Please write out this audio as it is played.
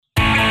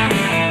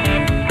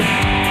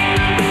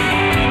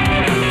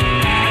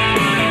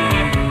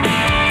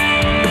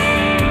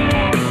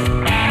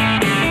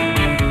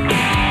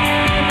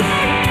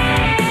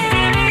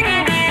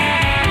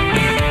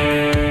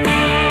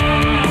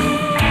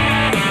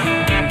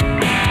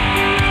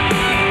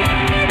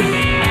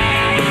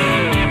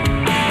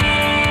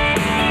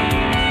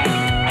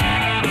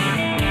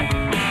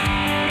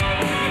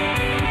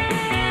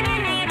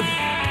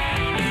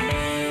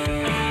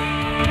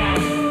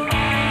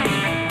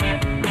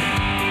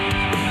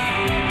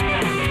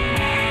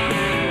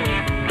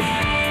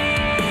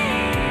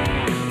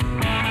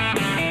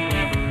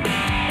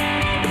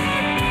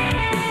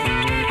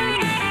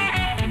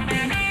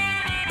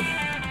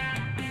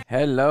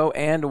Hello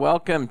and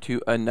welcome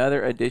to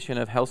another edition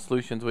of Health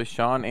Solutions with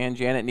Sean and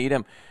Janet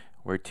Needham,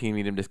 where Team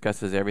Needham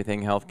discusses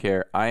everything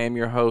healthcare. I am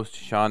your host,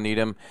 Sean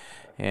Needham,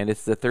 and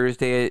it's the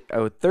Thursday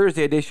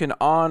edition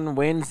on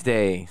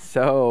Wednesday.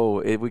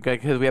 So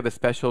because we have a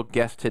special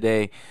guest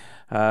today.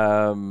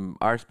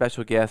 Our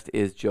special guest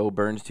is Joe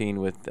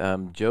Bernstein with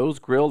Joe's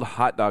Grilled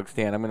Hot Dog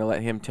Stand. I'm going to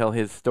let him tell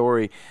his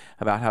story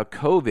about how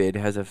COVID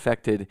has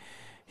affected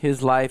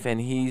his life,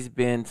 and he's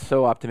been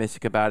so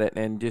optimistic about it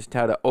and just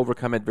how to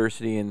overcome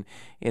adversity in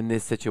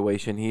this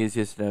situation. He is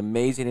just an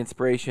amazing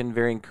inspiration,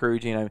 very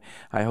encouraging.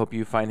 I hope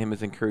you find him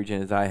as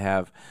encouraging as I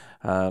have.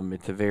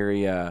 It's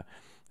a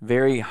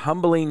very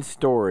humbling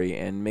story,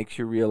 and makes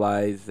you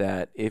realize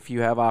that if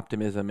you have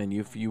optimism and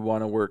if you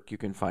want to work, you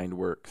can find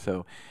work.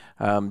 So,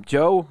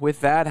 Joe,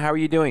 with that, how are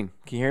you doing?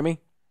 Can you hear me?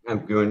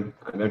 I'm doing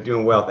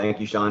well. Thank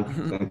you, Sean.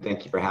 And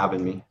thank you for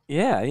having me.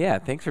 Yeah.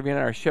 Thanks for being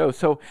on our show.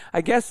 So I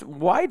guess,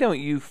 why don't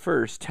you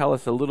first tell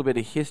us a little bit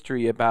of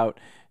history about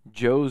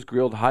Joe's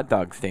Grilled Hot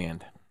Dog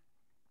Stand?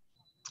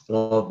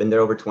 Well, I've been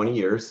there over 20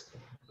 years.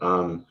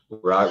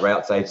 We're out right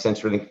outside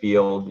CenturyLink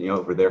Field.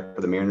 We're there for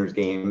the Mariners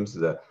games,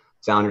 the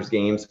Sounders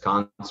games,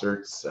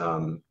 concerts,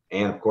 and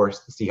of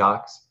course the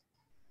Seahawks.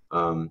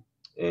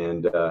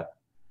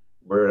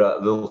 We're a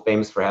little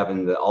famous for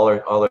having all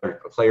our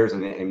players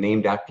and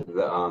named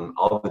after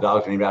all the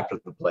dogs are named after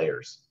the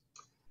players.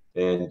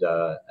 And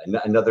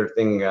another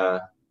thing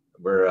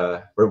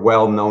we're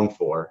well known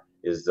for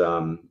is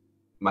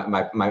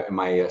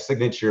my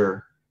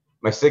signature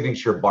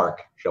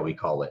bark, shall we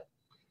call it?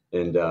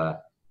 And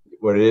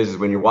what it is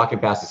when you're walking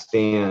past the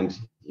stand,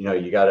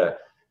 you gotta,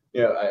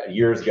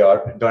 years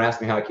ago. Don't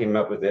ask me how I came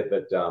up with it,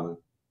 but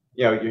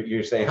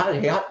you're saying,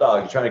 hey, hot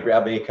dog. You're trying to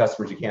grab any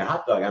customers you can.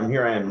 Hot dog. I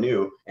am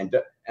new, and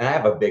I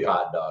have a big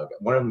hot dog.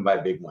 One of them, my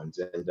big ones,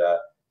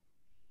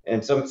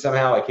 and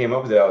somehow I came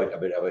over there.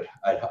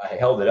 I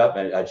held it up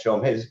and I'd show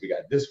them, hey, we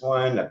got this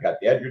one. I've got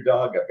the Edgar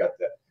dog. I've got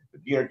the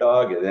Beaner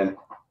dog, and then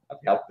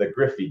I've got the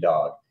Griffey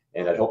dog.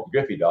 And I'd hope the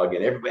Griffey dog,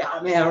 and everybody,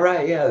 oh man, all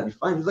right, yeah, that'd be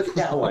fun. Look at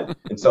that one.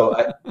 And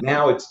so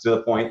now it's to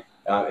the point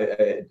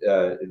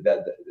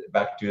that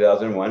back in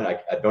 2001, I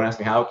don't ask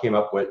me how it came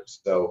up with.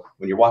 So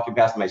when you're walking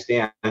past my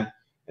stand and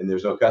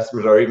there's no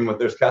customers, or even when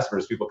there's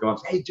customers, people come up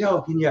and say, hey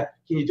Joe, can you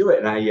do it?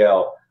 And I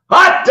yell,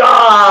 hot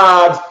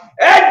dogs,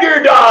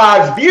 Edgar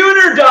dogs,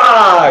 Buhner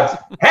dogs,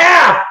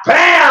 half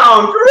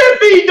pound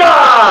Griffey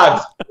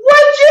dogs.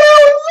 Would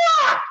you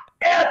look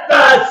at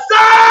the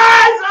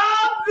size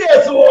of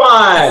this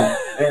one?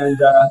 And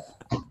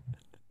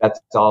that's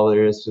all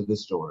there is to the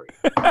story.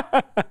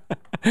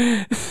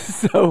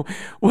 So,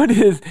 what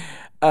is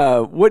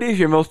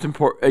your most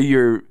important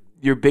your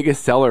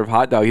biggest seller of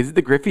hot dog? Is it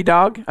the Griffey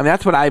dog? I mean,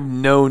 that's what I've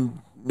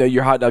known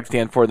your hot dog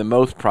stand for the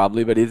most,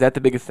 probably. But is that the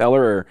biggest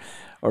seller,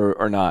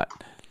 or not?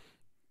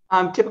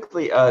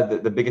 Typically,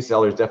 the biggest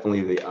seller is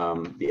definitely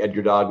the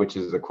Edgar dog, which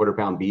is a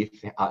quarter-pound beef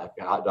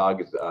hot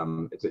dog.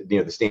 It's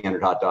the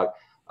standard hot dog.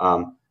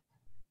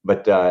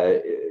 But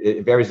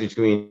it varies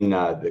between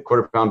the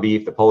quarter-pound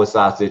beef, the Polish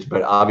sausage,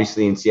 but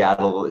obviously in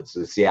Seattle, it's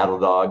the Seattle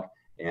dog,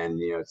 and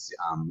it's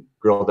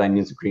grilled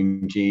onions and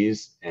cream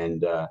cheese,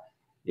 and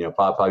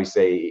probably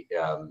say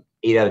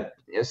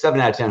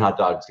 7 out of 10 hot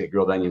dogs get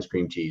grilled onions,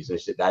 cream cheese, and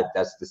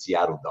that's the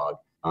Seattle dog.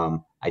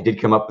 I did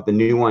come up with a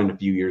new one a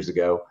few years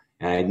ago,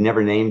 and I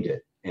never named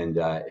it, and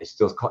it's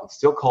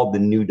still called the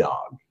New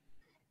Dog,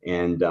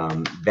 and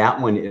that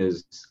one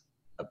is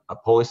a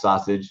Polish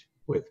sausage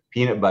with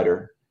peanut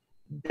butter,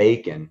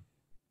 bacon,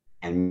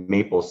 and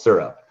maple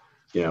syrup,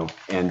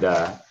 and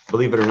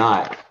believe it or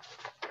not,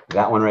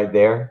 that one right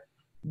there,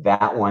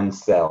 that one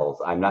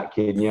sells. I'm not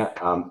kidding you.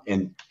 And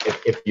and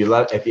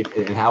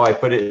how I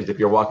put it is, if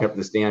you're walking up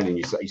the stand and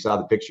you saw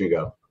the picture, you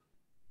go,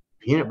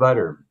 peanut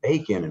butter,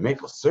 bacon, and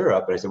maple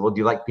syrup. And I said, well, do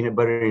you like peanut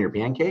butter in your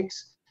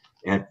pancakes?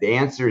 And if the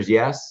answer is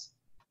yes,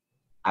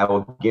 I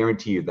will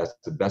guarantee you that's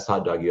the best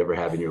hot dog you ever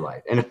have in your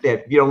life. And if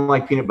you don't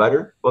like peanut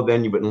butter, well,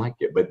 then you wouldn't like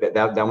it. But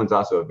that one's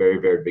also a very,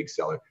 very big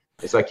seller.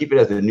 So I keep it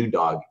as the New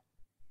Dog.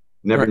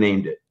 Never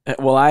named it.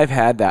 Well, I've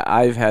had that.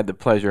 I've had the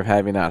pleasure of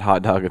having that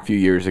hot dog a few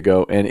years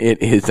ago, and it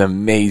is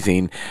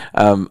amazing.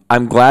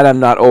 I'm glad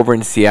I'm not over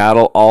in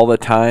Seattle all the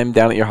time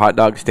down at your hot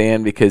dog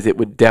stand, because it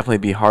would definitely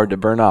be hard to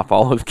burn off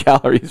all those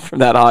calories from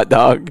that hot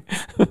dog.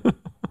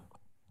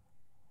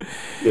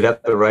 You'd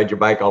have to ride your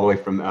bike all the way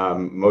from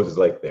Moses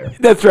Lake there.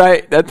 That's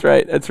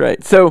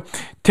right. So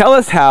tell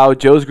us how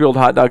Joe's Grilled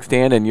Hot Dog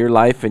Stand and your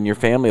life and your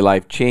family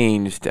life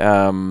changed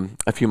a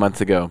few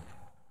months ago.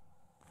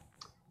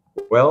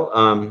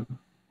 Well,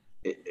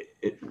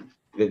 you're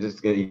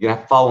gonna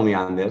have to follow me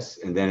on this,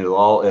 and then it'll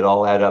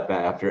all add up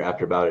after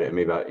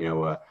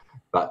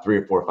about 3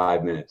 or 4 or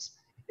 5 minutes.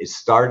 It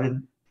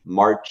started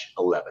March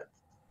 11th,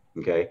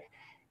 okay,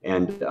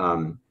 and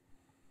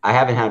I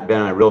haven't been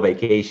on a real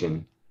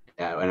vacation,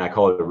 and I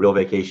call it a real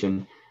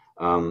vacation,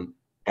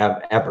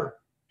 ever.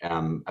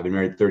 I've been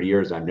married 30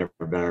 years. And I've never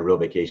been on a real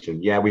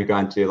vacation. Yeah, we've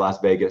gone to Las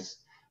Vegas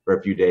for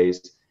a few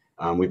days.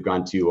 We've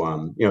gone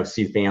to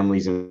see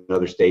families in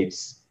other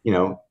states.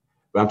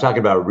 But I'm talking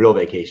about a real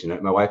vacation.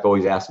 My wife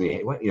always asks me,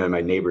 hey, what, my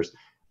neighbors,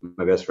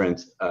 my best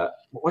friends,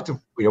 what's a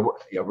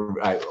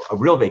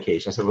real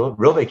vacation? I said, well,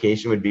 real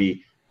vacation would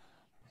be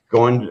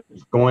going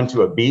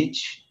to a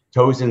beach,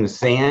 toes in the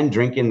sand,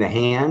 drink in the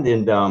hand,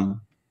 and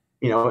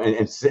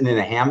and sitting in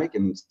a hammock,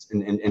 and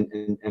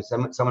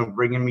someone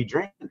bringing me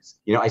drinks.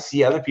 I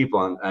see other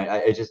people, and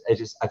I've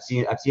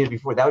seen it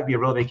before. That would be a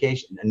real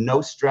vacation, a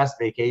no stress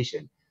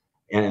vacation,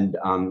 and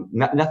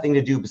nothing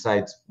to do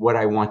besides what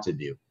I want to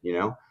do.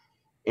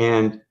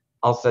 And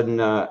all of a sudden,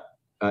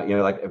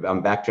 like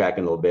I'm backtracking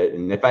a little bit,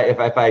 and if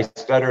I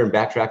stutter and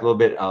backtrack a little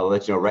bit, I'll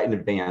let you know right in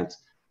advance.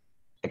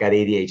 I got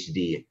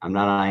ADHD. I'm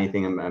not on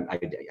anything. I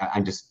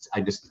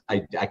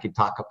could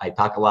talk. I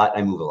talk a lot.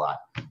 I move a lot.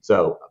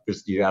 So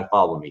just you got to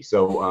follow me.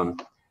 So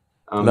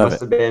must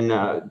have been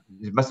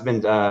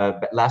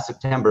last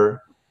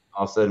September.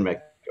 All of a sudden, I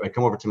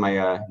come over to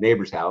my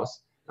neighbor's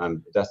house.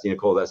 Dusty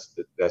Nicole.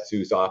 That's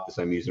whose office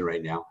I'm using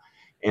right now,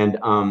 and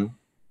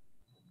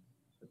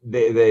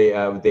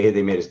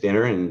they made us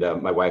dinner, and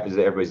my wife is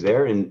there. Everybody's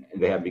there, and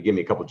they had to give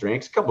me a couple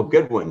drinks, a couple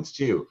good ones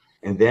too,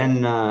 and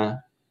then.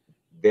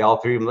 They all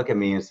three of them look at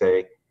me and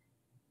say,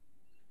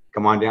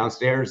 "Come on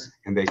downstairs,"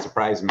 and they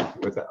surprised me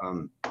with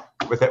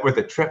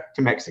a trip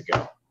to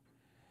Mexico.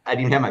 I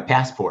didn't even have my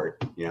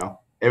passport. It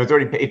was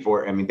already paid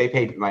for. I mean, they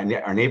paid.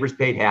 Our neighbors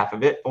paid half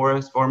of it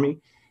for me,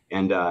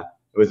 and it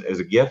was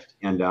a gift.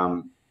 And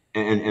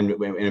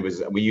it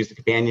was, we used the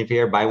companion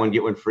fare, buy one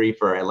get one free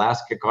for our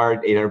Alaska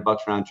card,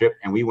 $800 round trip,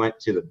 and we went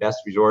to the best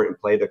resort in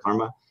Playa del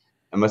Carmen.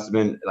 It must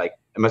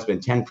have been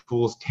 10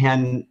 pools,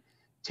 10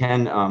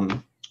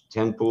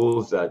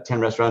 pools,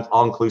 10 restaurants,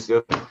 all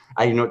inclusive.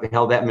 I didn't know what the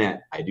hell that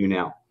meant. I do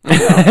now.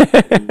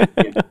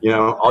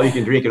 All you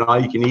can drink and all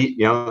you can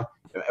eat.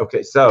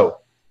 Okay, so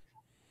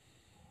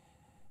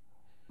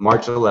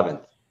March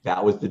 11th,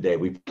 that was the day.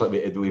 We've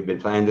been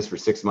planning this for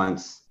 6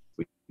 months.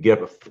 We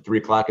get up at 3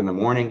 o'clock in the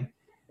morning,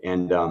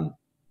 and I'm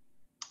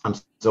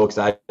so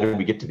excited.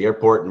 We get to the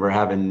airport, and we're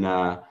having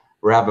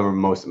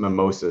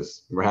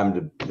mimosas. We're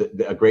having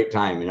a great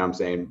time. I'm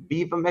saying,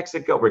 Viva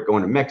Mexico. We're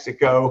going to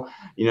Mexico.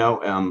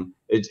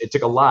 It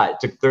took a lot. It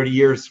took 30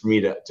 years for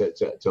me to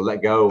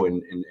let go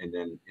and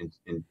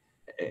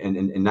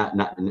not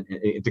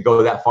to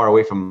go that far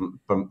away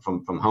from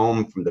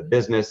home, from the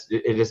business.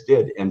 It just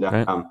did. And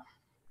right.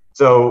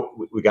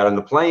 So we got on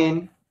the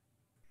plane.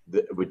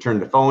 We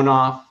turned the phone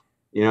off.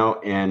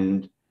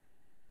 And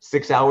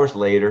 6 hours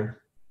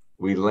later,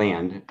 we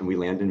land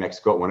in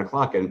Mexico at 1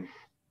 o'clock. And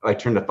I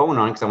turned the phone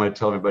on because I want to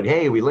tell everybody,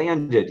 hey, we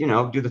landed,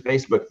 do the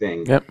Facebook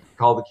thing,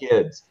 call the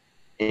kids.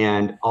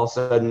 And all of a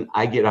sudden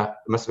I get it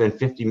must have been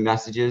 50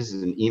 messages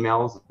and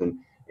emails and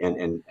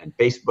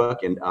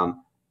Facebook. And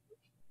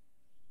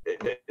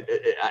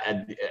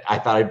I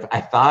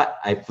thought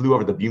I flew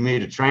over the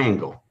Bermuda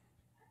Triangle.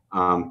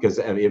 Because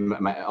all of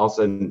a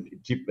sudden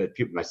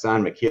people, my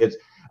son, my kids,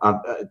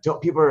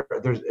 people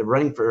they're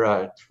running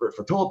for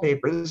toilet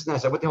paper. This and that. I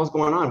said, what the hell's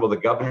going on? Well, the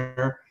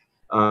governor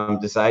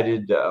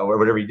decided, or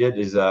whatever he did,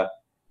 is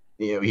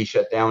he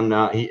shut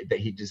down.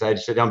 He decided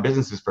to shut down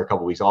businesses for a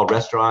couple of weeks, all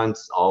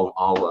restaurants,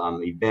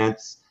 all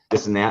events,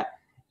 this and that.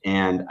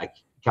 And I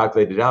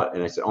calculated it out,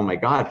 and I said, oh my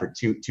God, for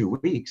two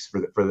weeks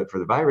for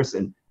the virus,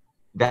 and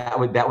that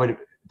would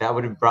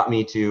have brought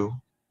me to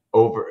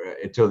over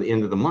until the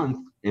end of the month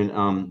in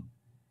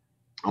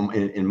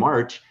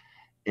March,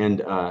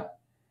 and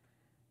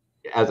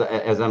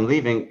as I'm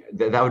leaving,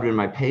 that would have been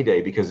my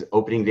payday, because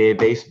opening day of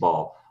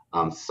baseball,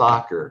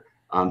 soccer,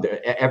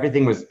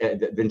 everything was,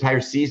 the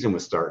entire season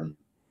was starting.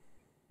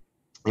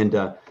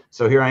 And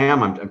so here I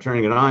am, I'm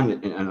turning it on,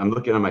 and I'm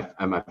looking on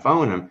my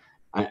phone,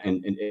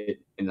 and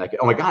like,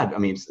 oh my God, I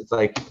mean, it's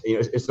like,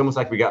 it's almost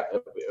like we got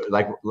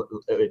like,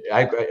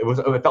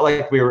 it felt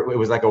like it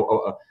was like it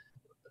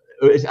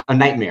was a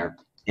nightmare,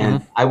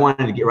 and I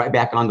wanted to get right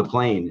back on the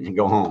plane and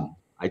go home.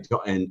 I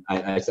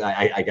said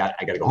I got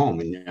to go home,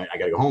 and I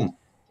got to go home,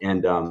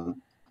 and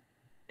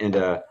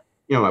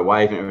my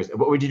wife, and it was,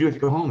 what would you do if you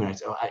go home? And I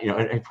said,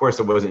 and of course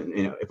it wasn't,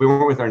 if we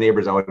weren't with our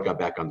neighbors, I would have got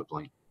back on the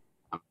plane.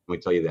 I'm going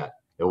to tell you that.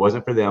 If it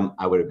wasn't for them,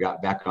 I would have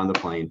got back on the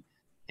plane,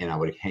 and I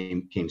would have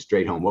came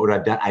straight home. What would I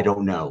have done? I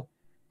don't know,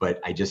 but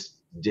I just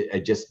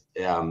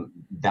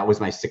that was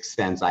my sixth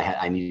sense.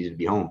 I needed to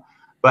be home.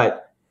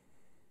 But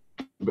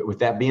with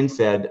that being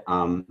said,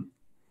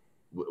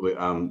 we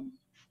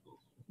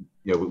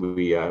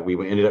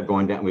ended up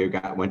going down.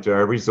 Went to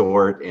our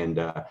resort, and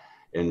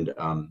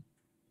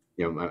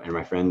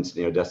my friends,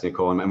 Dusty,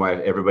 Nicole, and my wife,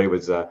 everybody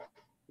was, it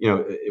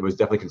was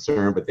definitely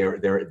concerned, but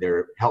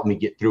they're helping me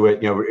get through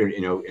it,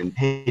 and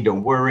hey,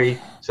 don't worry.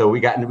 So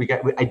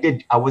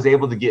I was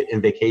able to get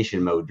in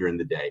vacation mode during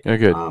the day. Oh,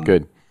 good,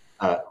 good.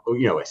 I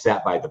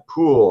sat by the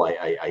pool.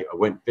 I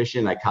went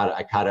fishing. I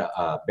caught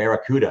a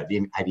barracuda. I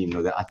didn't even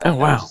know that. I thought that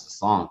was just a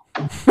song.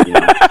 I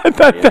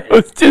thought that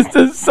was just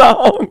a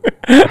song.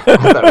 I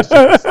thought it was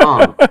just a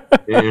song.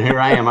 And here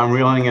I am. I'm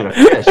reeling in a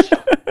fish,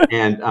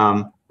 and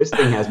this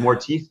thing has more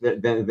teeth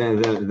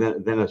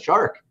than a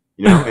shark.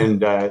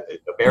 And a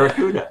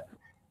barracuda,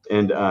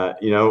 and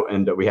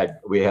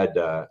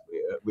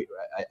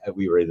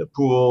we were in the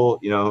pool,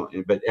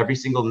 but every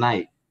single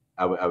night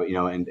you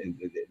know, and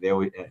they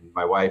always, and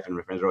my wife and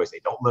my friends always say,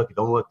 don't look,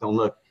 don't look, don't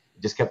look.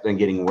 It just kept on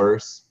getting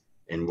worse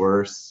and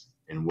worse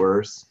and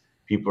worse.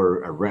 People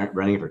are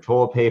running for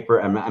toilet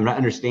paper. I'm not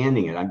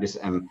understanding it.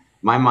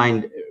 My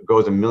mind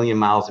goes a million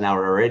miles an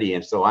hour already,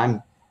 and so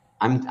I'm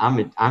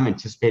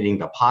anticipating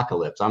the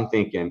apocalypse. I'm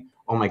thinking,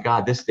 oh my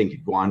God, this thing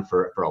could go on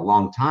for a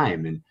long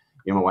time. And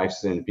you know, my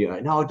wife's saying,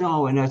 like,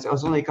 no, and it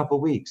was only a couple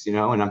of weeks, you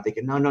know. And I'm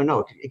thinking,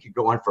 no, it could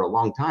go on for a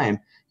long time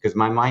because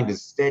my mind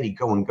is steady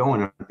going.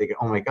 I'm thinking,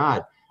 oh my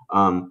God,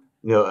 you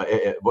know,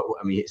 I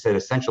mean, it said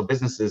essential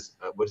businesses.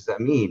 What does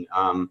that mean?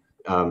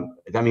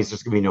 That means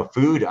there's gonna be no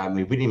food. I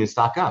mean, we didn't even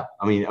stock up.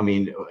 I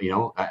mean, you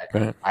know,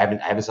 I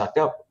haven't stocked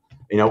up.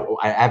 You know,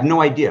 I have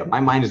no idea. My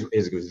mind is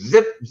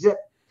zip.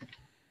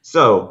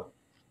 So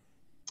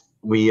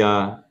we,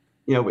 you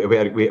know, we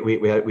had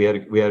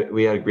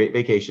a great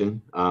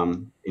vacation.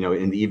 You know,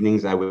 in the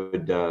evenings I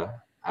would go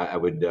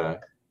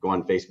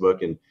on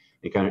Facebook and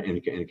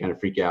kind of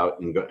freak out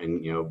and go,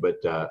 and you know, but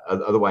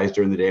otherwise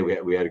during the day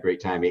we had a great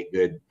time, ate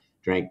good,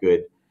 drank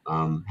good.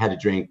 Had a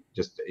drink,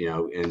 just, you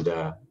know, and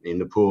in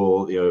the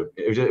pool, you know,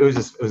 it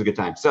was a good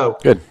time. So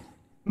good.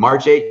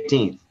 March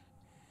 18th,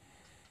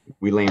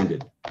 we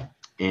landed,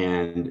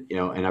 and you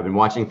know, and I've been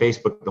watching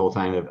Facebook the whole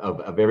time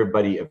of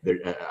everybody.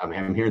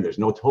 I'm hearing there's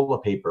no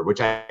toilet paper,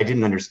 which I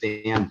didn't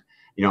understand.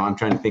 You know, I'm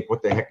trying to think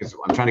what the heck is.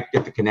 I'm trying to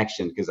get the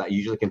connection because I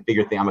usually can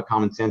figure things. I'm a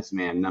common sense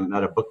man, and I'm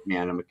not a book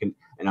man.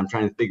 And I'm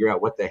trying to figure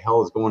out what the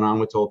hell is going on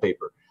with toilet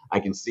paper. I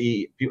can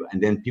see people,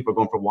 and then people are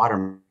going for water.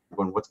 I'm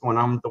going, what's going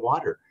on with the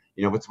water?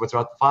 You know, what's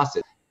about the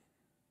faucet?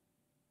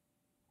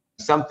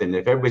 Something.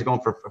 If everybody's going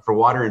for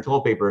water and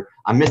toilet paper,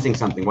 I'm missing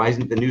something. Why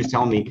isn't the news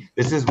telling me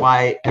this is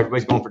why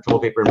everybody's going for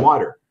toilet paper and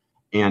water?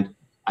 And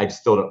I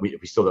just still don't. We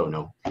still don't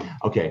know.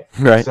 Okay,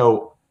 right.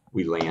 So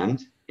we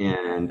land,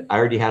 and I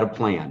already had a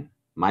plan.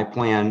 My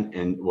plan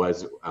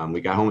was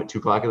we got home at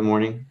 2:00 in the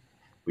morning.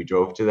 We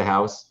drove to the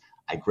house.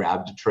 I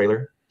grabbed a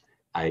trailer.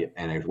 I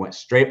went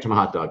straight up to my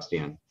hot dog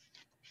stand,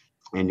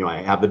 and you know,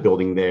 I have the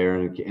building there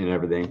and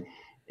everything,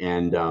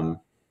 and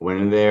went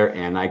in there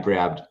and I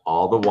grabbed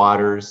all the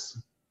waters,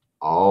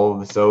 all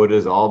the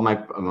sodas, all my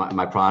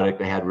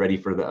product I had ready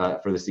for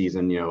the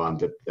season. You know,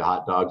 the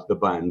hot dogs, the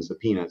buns, the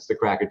peanuts, the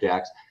Cracker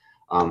Jacks,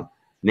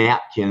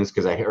 napkins,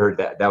 because I heard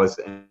that was.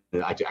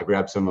 I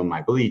grabbed some of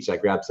my bleach. I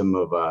grabbed some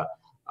of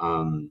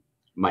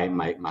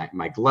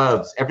my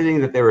gloves.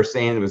 Everything that they were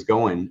saying was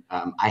going,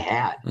 I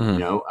had. You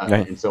know,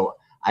 right. And so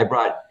I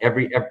brought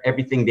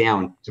everything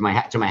down to my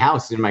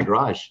house in my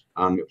garage.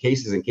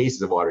 Cases and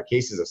cases of water,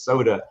 cases of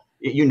soda.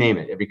 You name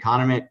it, every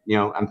condiment. You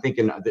know, I'm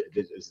thinking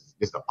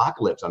this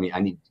apocalypse. I mean, I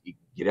need to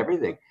get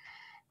everything.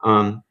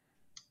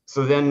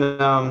 So then,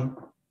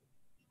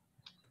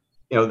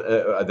 you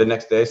know, the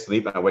next day I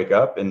sleep and I wake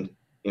up and,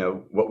 you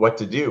know, what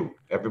to do?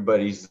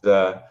 Everybody's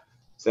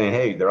saying,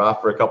 hey, they're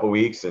off for a couple of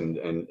weeks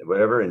and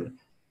whatever. And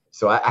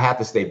so I have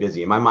to stay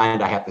busy. In my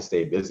mind, I have to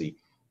stay busy.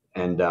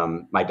 And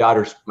my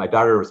daughter's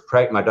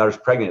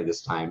pregnant at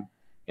this time,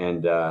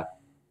 and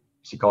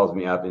she calls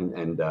me up,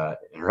 and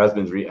her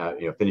husband's you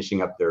know,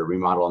 finishing up their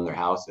remodel on their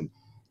house,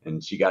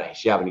 and she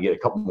happened to get a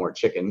couple more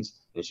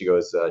chickens, and she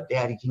goes,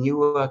 Daddy, can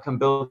you come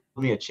build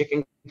me a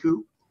chicken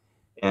coop?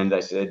 And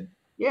I said,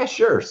 yeah,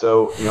 sure.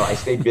 So you know, I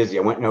stayed busy.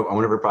 I went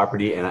over her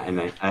property, and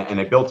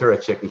I built her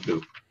a chicken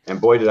coop,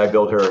 and boy, did I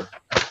build her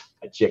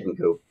a chicken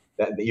coop.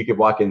 That you could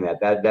walk in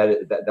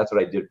that's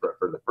what I did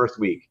for the first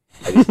week.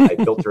 I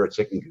built her a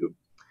chicken coop,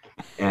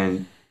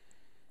 and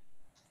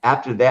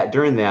after that,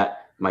 during that,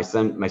 my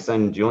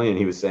son Julian,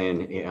 he was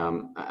saying,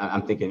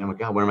 I'm thinking, oh my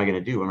God, what am I going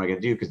to do? What am I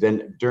going to do? Because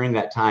then during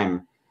that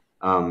time,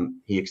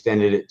 he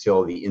extended it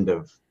till the end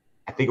of,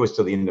 I think it was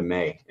till the end of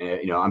May.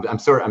 You know, I'm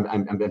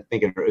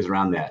thinking it was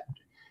around that.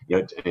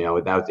 You know,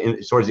 that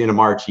was towards the end of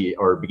March,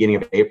 or beginning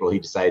of April, he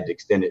decided to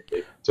extend it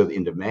till the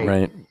end of May.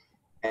 Right.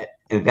 And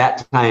at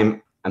that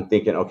time, I'm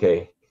thinking,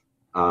 okay,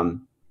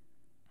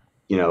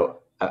 you know,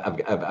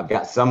 I've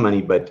got some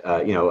money, but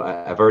you know,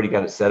 I've already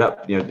got it set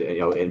up, you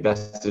know,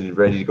 invested,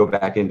 ready to go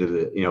back into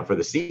the, you know, for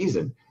the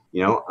season.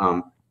 You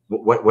know,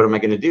 what am I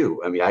going to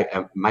do? I mean,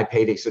 my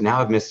payday. So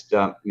now I've missed,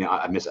 you know,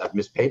 I've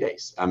missed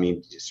paydays. I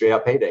mean, straight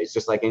out paydays,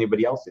 just like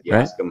anybody else. If you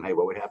ask them, hey,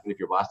 what would happen if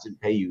your boss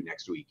didn't pay you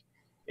next week,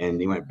 and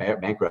he went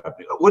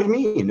bankrupt? What do you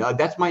mean?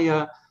 That's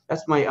my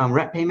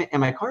rent payment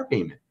and my car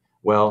payment.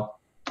 Well,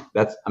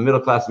 that's a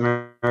middle class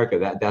America.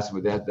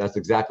 That's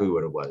exactly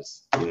what it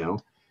was. You know,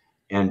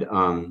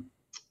 and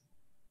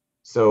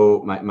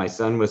so my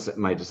son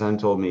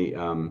told me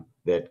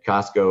that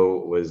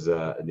Costco was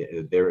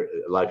there.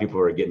 A lot of people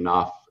were getting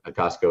off at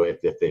Costco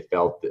if they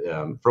felt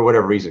for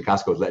whatever reason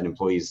Costco was letting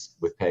employees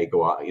with pay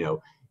go out,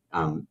 you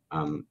know,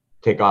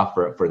 take off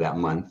for that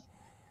month,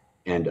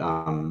 and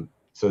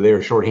so they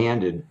were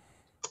shorthanded.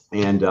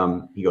 And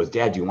he goes,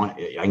 Dad,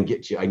 I can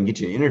get you an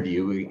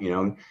interview, you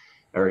know,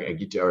 or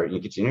get you an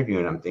interview.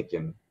 And I'm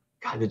thinking,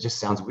 God, that just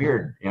sounds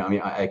weird. You know, I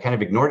mean, I kind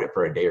of ignored it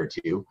for a day or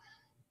two.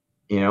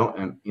 You know,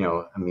 and you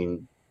know, I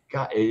mean,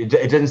 God, it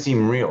doesn't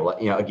seem real.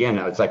 You know, again,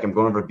 it's like I'm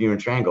going over a Bermuda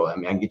Triangle. I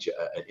mean, I can get you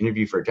an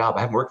interview for a job.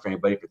 I haven't worked for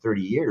anybody for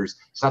 30 years.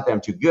 It's not that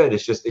I'm too good.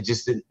 It's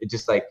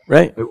just like,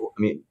 Right. I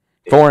mean,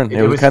 Foreign.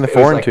 It was kind of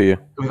foreign to you.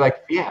 It was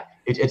like, yeah,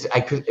 it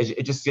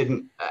just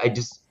didn't, I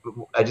just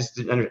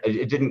didn't,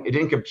 it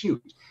didn't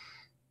compute.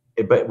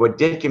 But what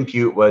did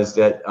compute was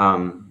that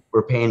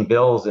we're paying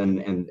bills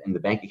and the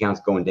bank account's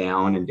going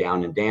down and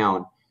down and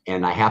down,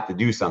 and I have to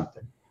do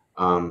something.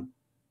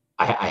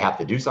 I have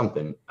to do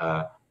something.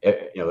 And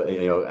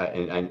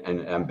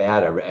I'm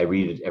bad. I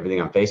read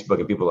everything on Facebook,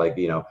 and people are like,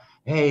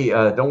 hey,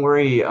 don't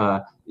worry,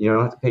 you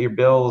don't have to pay your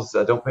bills.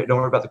 Don't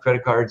worry about the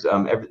credit cards.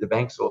 The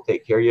banks will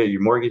take care of you.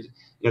 Your mortgage.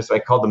 So I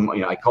called them.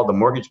 I called the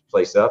mortgage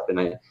place up, and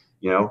I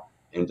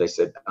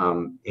said,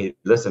 hey,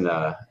 listen,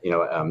 I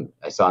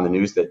saw on the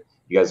news that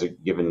you guys are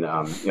giving,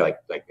 like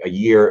a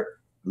year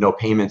no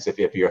payments if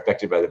you're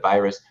affected by the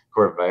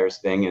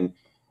coronavirus thing, and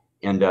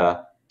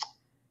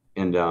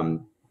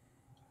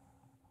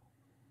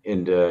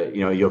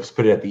you'll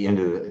put it at the end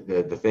of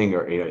the thing,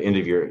 or end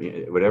of your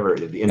whatever,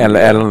 at the end and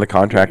add on the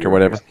contract or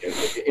whatever.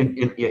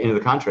 Into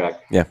the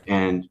contract. Yeah.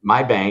 And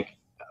my bank,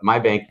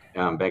 Bank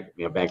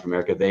of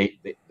America, they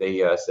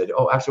said,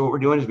 oh, actually, what we're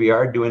doing is we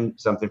are doing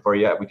something for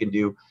you. We can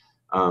do.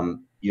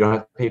 You don't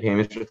have to pay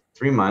payments for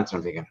 3 months.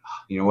 I'm thinking,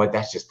 oh, you know what?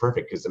 That's just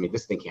perfect, because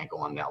this thing can't go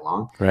on that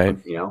long. Right.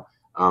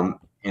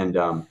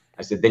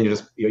 I said, then you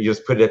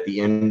just put it at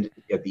the end.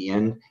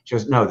 She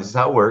goes, no, this is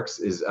how it works.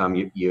 Is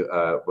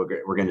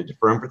we're going to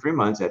defer them for 3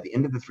 months. At the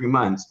end of the 3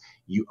 months,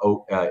 you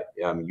owe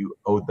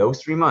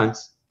those 3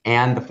 months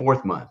and the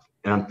 4th month.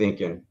 And I'm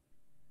thinking,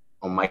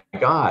 oh my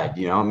God,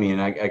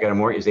 I got a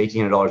mortgage, it's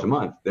 $1,800 a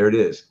month. There it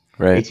is,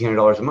 right.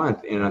 $1,800 a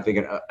month. And I'm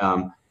thinking,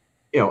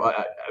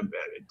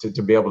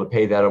 to be able to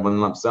pay that one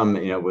lump sum,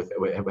 with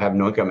have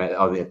no income out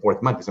of the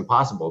 4th month is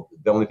impossible.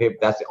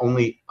 That's the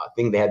only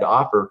thing they had to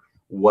offer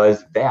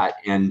was that.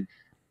 And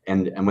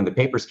when the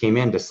papers came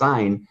in to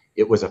sign,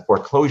 it was a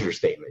foreclosure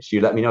statement. She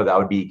let me know that I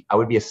would be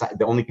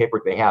the only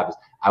paper they have is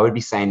I would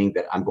be signing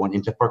that I'm going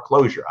into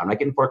foreclosure. I'm not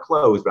getting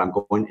foreclosed, but I'm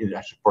going into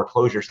a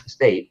foreclosure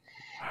state.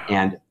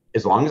 And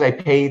as long as I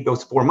pay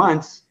those 4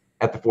 months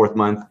at the 4th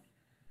month,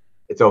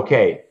 it's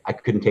okay. I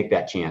couldn't take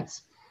that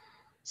chance.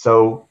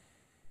 So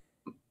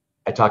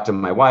I talked to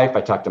my wife,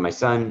 I talked to my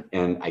son,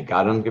 and I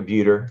got on the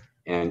computer,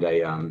 and I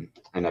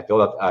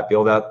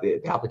filled out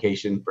the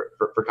application for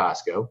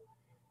Costco,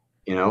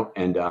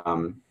 and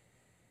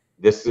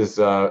this is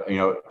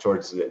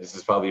this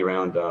is probably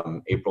around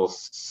April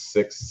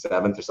 6th,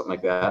 7th or something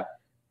like that,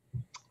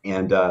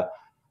 and I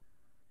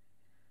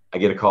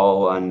get a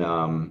call on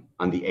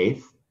the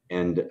 8th,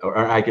 or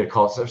I get a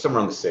call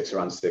somewhere on the 6th,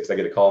 around the 6th. I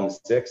get a call on the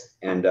 6th,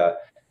 and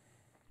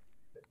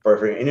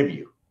for an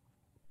interview.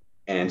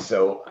 And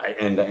so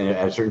and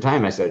at a certain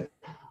time I said,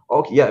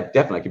 okay, yeah,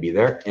 definitely I could be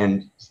there.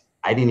 And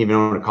I didn't even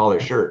own a collar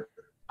shirt.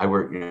 I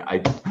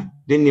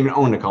didn't even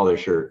own a collar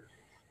shirt.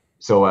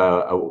 So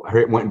I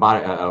went and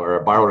bought or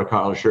borrowed a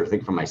collar shirt, I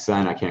think from my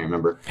son, I can't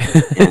remember.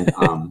 And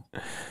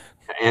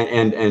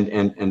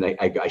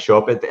I show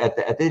up at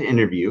the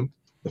interview,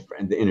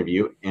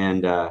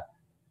 and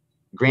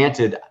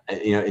granted,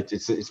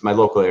 it's my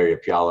local area,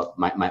 Puyallup.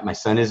 My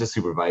son is a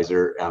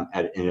supervisor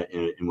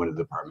in one of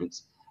the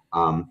departments.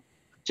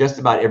 Just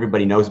about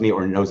everybody knows me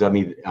or knows of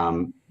me,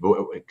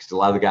 because a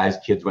lot of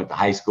the kids went to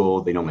high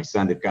school. They know my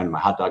son. They've gone to my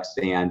hot dog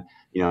stand,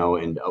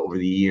 and over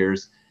the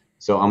years.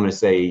 So I'm going to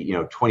say,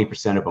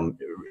 20% of them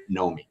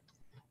know me,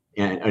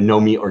 and know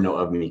me or know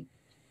of me.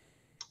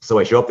 So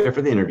I show up there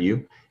for the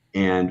interview,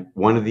 and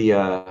one of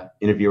the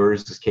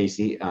interviewers is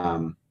Casey.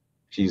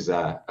 She's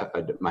one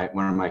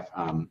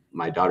of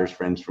my daughter's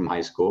friends from high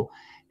school,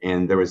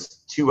 and there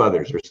was 2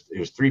 others.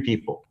 There's 3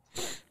 people.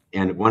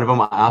 And one of them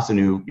I also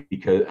knew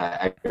because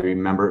I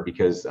remember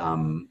because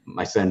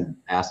my son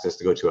asked us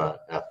to go to a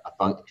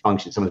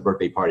function, someone's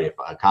birthday party,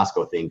 a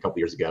Costco thing a couple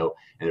years ago,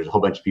 and there's a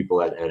whole bunch of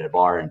people at a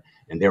bar, and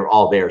they were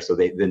all there. So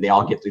they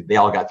all got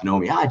to know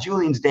me.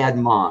 Julian's dad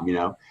and mom,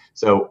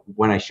 So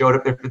when I showed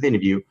up there for the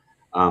interview,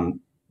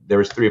 there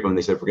was 3 of them.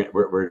 They said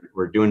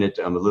we're doing it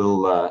a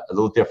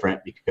little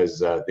different because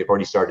they've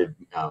already started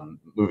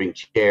moving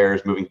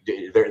chairs,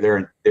 they're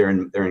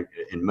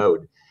in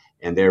mode,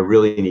 and they're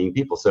really needing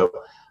people. So.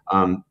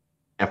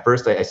 At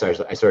first I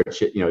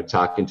started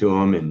talking to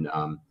him and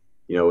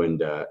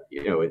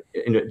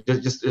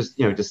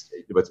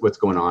just what's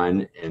going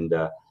on, and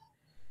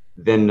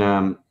then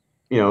on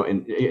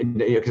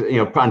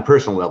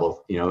personal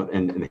level,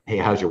 and hey,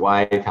 how's your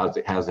wife, how's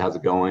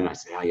it going? I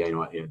say, oh yeah,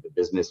 the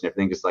business and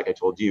everything, just like I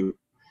told you.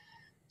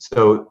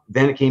 So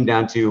then it came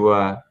down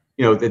to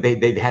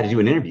they had to do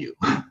an interview.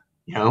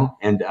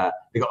 And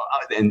they go,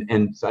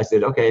 and so I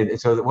said, okay. And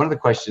so one of the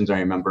questions I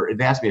remember,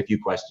 they asked me a few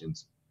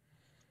questions.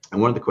 And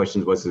one of the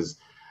questions was,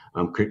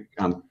 can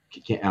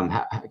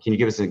you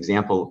give us an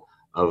example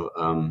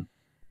of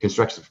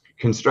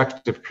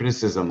constructive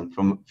criticism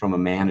from a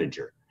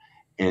manager?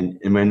 And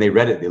when they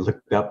read it, they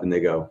looked up and they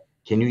go,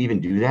 can you even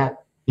do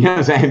that? You know what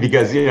I'm saying?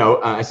 Because,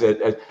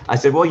 I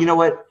said, well, you know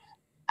what?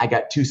 I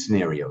got 2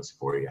 scenarios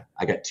for you.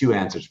 I got 2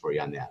 answers for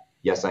you on that.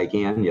 Yes, I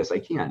can. Yes, I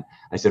can.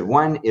 I said,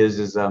 one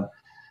is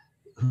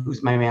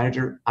who's my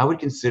manager? I would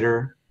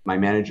consider my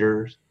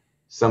managers,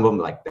 some of them,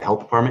 like the health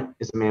department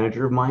is a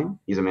manager of mine.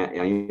 He's a man.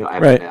 You know,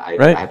 Right.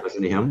 I have to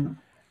listen to him.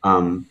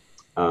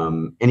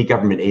 Any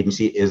government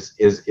agency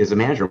is a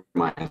manager of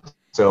mine.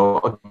 So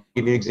I'll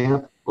give you an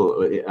example.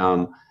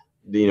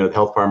 The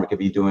health department could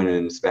be doing an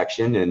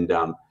inspection, and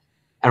I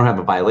don't have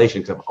a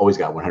violation because I've always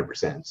got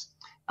 100%.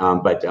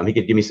 But he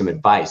could give me some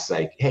advice,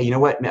 like, hey, you know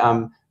what?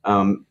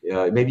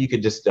 Maybe you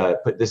could just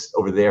put this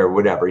over there, or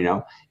whatever,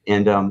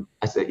 And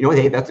I said,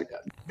 hey,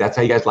 that's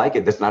how you guys like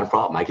it. That's not a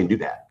problem. I can do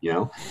that,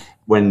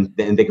 When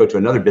then they go to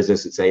another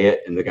business and say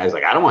it, and the guy's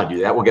like, I don't want to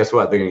do that. Well, guess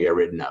what? They're going to get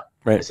written up.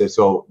 Right. I said,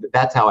 so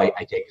that's how I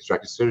take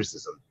constructive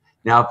criticism.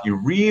 Now, if you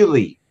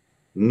really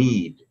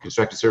need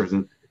constructive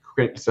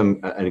criticism,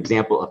 an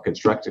example of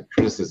constructive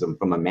criticism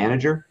from a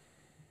manager,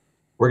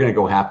 we're going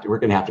to have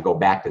to go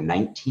back to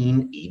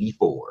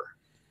 1984.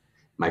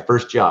 My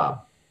first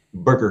job,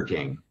 Burger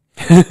King.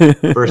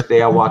 First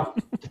day I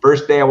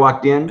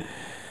walked in,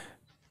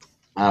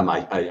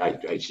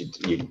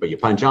 you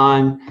punch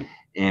on,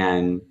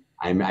 and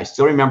I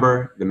still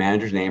remember the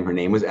manager's name. Her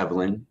name was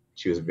Evelyn.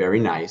 She was very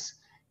nice.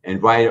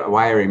 And why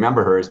I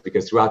remember her is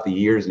because throughout the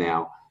years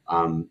now,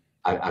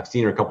 I've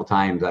seen her a couple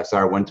times. I saw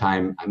her one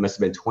time, I must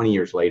have been 20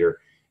 years later.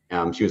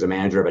 She was a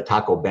manager of a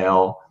Taco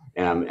Bell,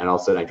 and all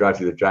of a sudden I drive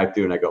through the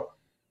drive-thru and I go,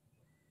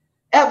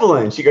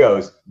 Evelyn. She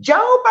goes,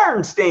 Joe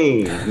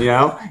Bernstein,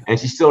 and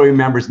she still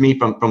remembers me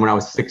from when I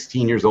was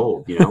 16 years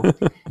old,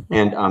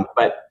 And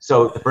but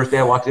so the first day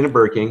I walked into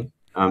Burger King,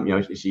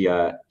 she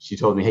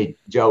told me, hey,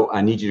 Joe,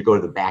 I need you to go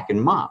to the back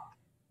and mop.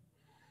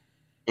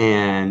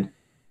 And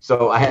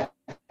so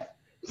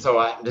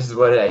this is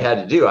what I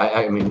had to do.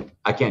 I mean,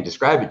 I can't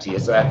describe it to you,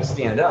 so I have to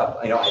stand up.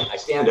 I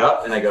stand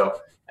up and I go,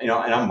 and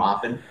I'm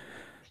mopping,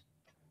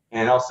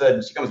 and all of a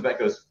sudden she comes back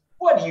and goes,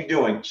 what are you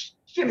doing?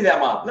 Give me that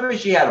mop. Let me.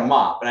 She had a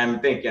mop, and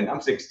I'm thinking,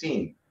 I'm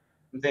 16.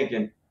 I'm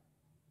thinking,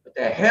 what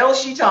the hell is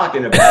she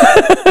talking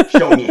about?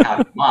 Show me how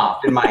to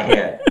mop in my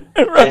head.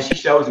 Right. And she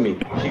shows me.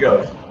 She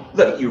goes,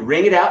 look, you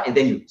wring it out, and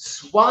then you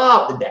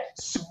swab the deck.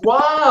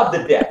 Swab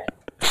the deck.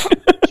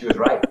 She was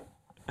right.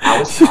 I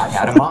was taught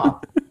how to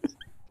mop,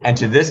 and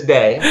to this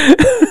day,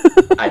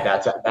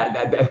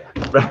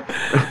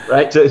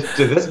 right to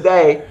this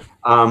day.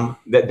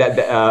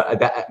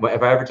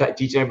 If I ever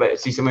teach anybody,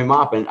 see somebody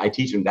mopping, I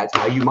teach them that's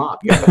how you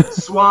mop. You have to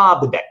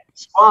swab the deck.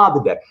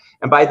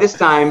 And by this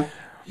time,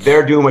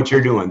 they're doing what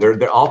you're doing.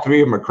 They're all three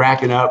of them are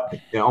cracking up,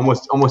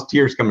 almost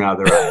tears coming out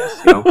of their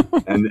eyes.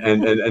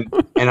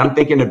 And I'm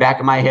thinking in the back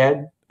of my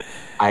head,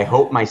 I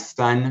hope my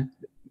son,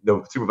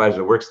 the supervisor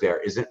that works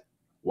there, isn't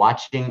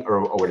watching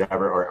or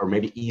whatever, or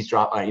maybe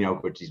eavesdrop,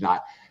 which he's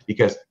not,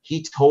 because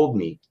he told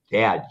me,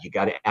 Dad, you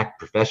got to act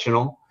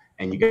professional.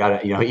 And you gotta,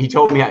 he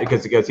told me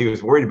because he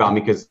was worried about me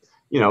because,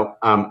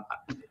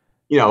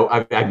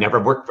 I've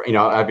never worked for,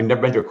 I've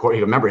never been to a court.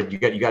 Remember, you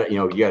got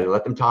to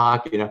let them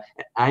talk,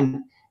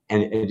 and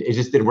it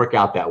just didn't work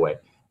out that way.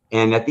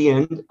 And at the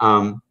end,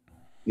 I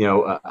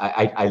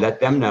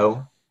let them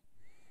know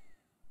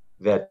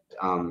that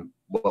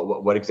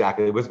what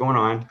exactly was going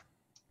on,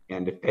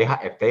 and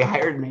if they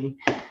hired me,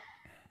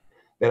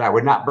 that I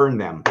would not burn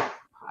them.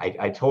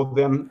 I told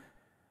them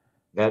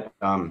that.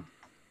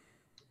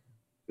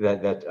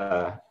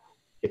 That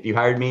if you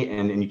hired me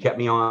and you kept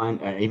me on,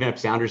 even if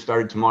Sounders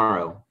started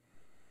tomorrow,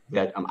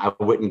 that I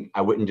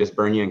wouldn't just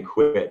burn you and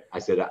quit. I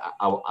said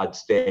I'd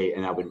stay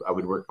and I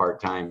would work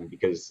part-time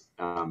because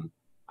I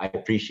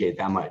appreciate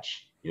that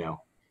much,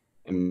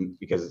 and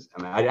because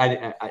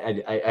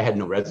I had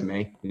no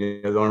resume.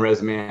 The only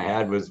resume I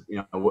had was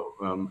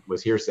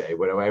was hearsay.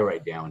 What do I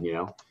write down?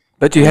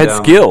 But you had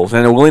skills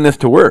and a willingness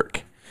to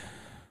work.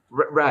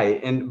 Right,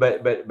 and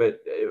but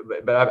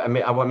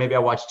maybe I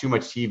watched too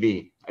much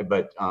TV,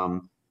 but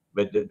I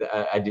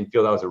didn't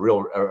feel that was a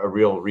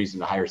real reason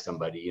to hire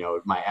somebody,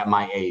 at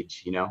my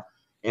age,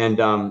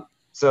 and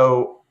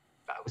so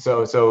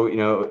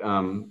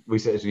we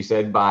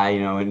said bye,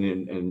 and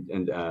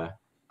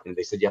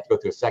they said you have to go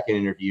through a second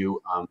interview,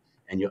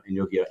 and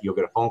you'll get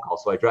a phone call.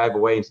 So I drive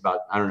away, and it's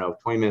about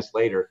 20 minutes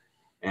later,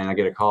 and I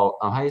get a call.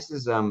 Hi, this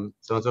is so and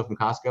so from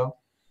Costco.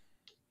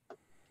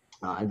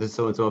 This is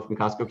so-and-so from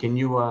Costco. Can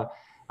you,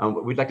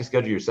 we'd like to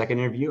schedule your second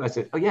interview. I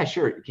said, oh yeah,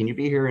 sure. Can you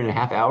be here in a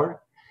half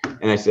hour?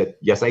 And I said,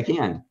 yes, I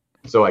can.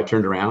 So I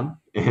turned around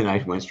and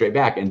I went straight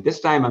back. And this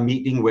time I'm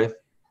meeting with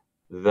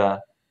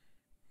the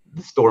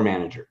store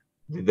manager,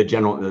 the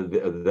general,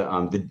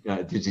 I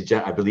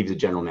believe the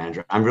general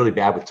manager. I'm really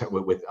bad with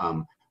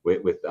the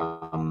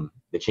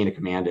chain of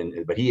command,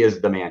 but he is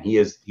the man.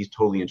 He's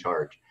totally in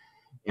charge.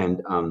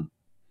 And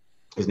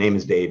his name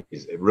is Dave.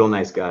 He's a real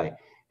nice guy.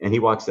 And he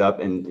walks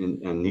up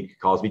and he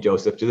calls me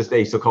Joseph. To this day,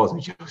 he still calls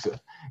me Joseph.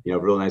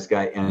 Real nice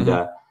guy. And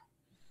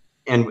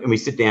and we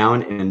sit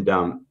down and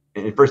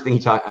the first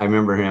thing I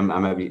remember him.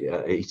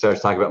 He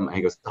starts talking about.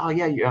 He goes, "Oh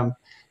yeah,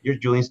 you're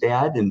Julian's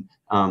dad," and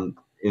and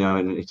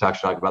he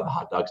talks about the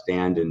hot dog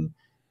stand and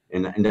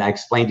I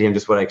explained to him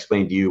just what I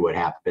explained to you, what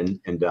happened,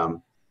 and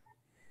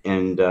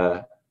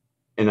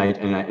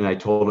I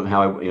told him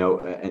how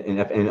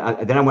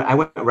then I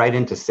went right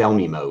into sell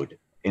me mode,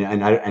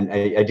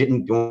 I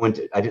didn't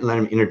I didn't let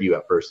him interview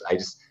at first. I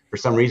just, for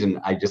some reason,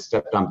 I just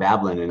stepped on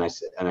babbling, and I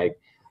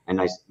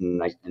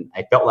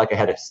felt like I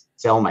had to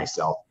sell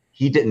myself.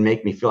 He didn't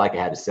make me feel like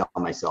I had to sell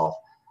myself.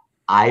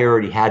 I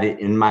already had it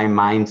in my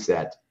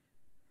mindset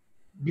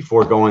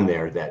before going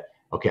there that,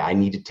 okay, I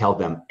need to tell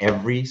them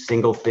every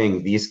single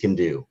thing these can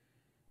do.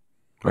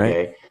 Okay.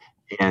 Right.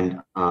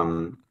 And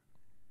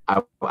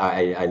I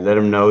let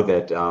him know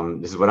that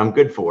this is what I'm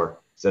good for.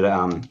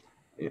 So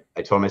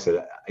I told him, I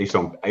said, I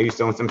used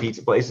to own some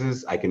pizza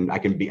places. I can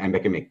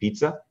make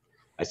pizza.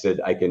 I said,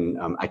 I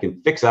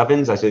can fix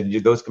ovens. I said,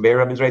 those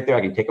conveyor ovens right there,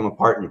 I can take them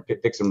apart and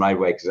fix them right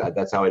away, because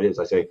that's how it is.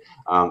 I say,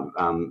 I'm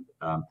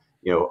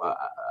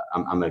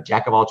a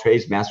jack of all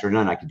trades, master of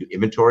none. I can do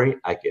inventory.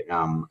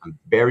 I'm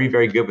very,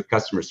 very good with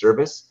customer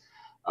service.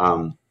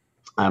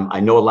 I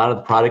know a lot of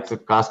the products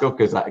of Costco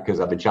because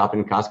I've been shopping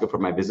in Costco for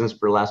my business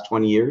for the last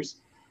 20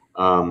 years.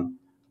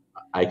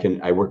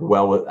 I work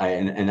well with,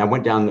 I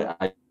went down,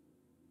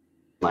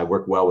 I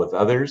work well with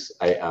others.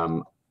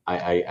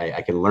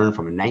 I can learn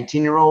from a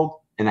 19-year-old,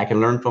 and I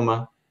can learn from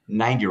a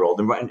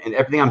 90-year-old, and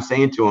everything I'm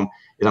saying to them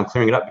is I'm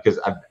clearing it up, because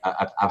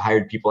I've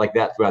hired people like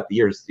that throughout the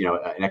years,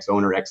 an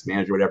ex-owner,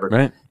 ex-manager, whatever.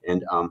 Right.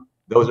 And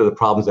those are the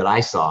problems that I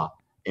saw.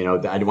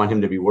 That I didn't want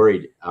him to be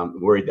worried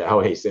that,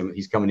 oh, hey, Sam,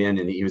 he's coming in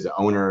and he was the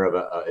owner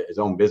of his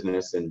own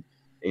business, and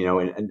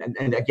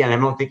and again, I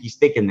don't think he's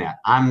thinking that.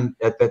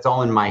 That's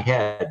all in my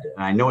head,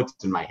 and I know it's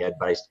in my head,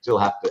 but I still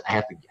have to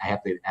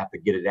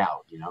get it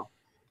out,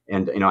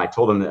 And I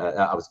told him that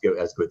I was good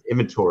with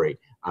inventory.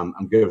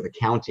 I'm good with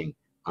accounting.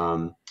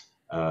 And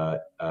I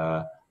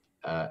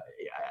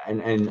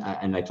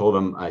told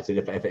him, I said,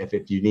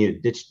 if you need a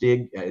ditch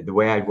dig, the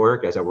way I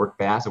work, as I work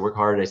fast, I work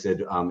hard. I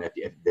said,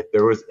 if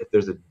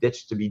there's a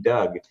ditch to be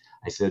dug,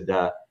 I said,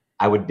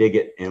 I would dig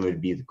it, and it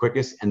would be the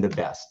quickest and the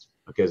best,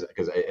 because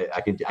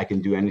I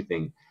can do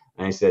anything.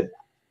 And I said,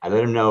 I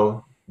let him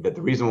know that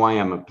the reason why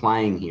I'm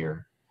applying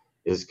here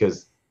is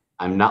because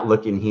I'm not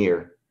looking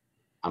here.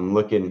 I'm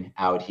looking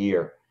out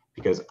here,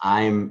 because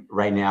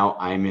right now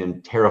I'm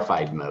in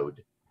terrified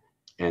mode,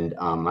 and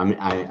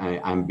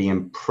I'm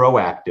being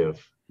proactive,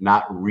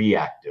 not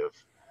reactive,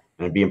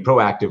 and I'm being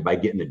proactive by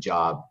getting a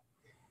job.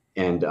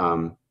 And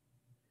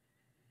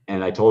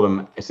I told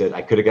him, I said,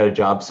 I could have got a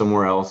job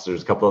somewhere else.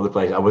 There's a couple other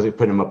places. I wasn't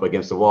putting them up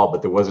against the wall,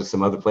 but there wasn't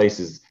some other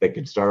places that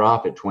could start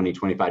off at $20,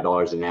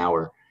 $25 an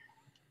hour.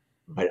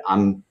 But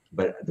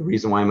the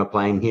reason why I'm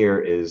applying here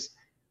is,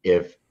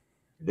 if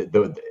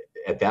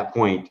at that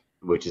point,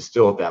 which is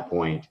still at that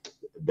point,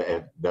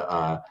 the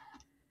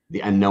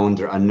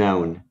unknowns are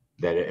unknown,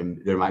 that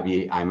there might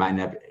be,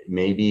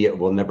 maybe it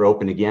will never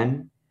open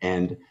again,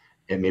 and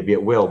maybe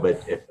it will.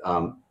 But if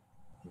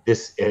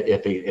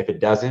it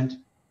doesn't,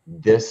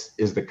 this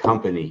is the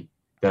company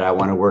that I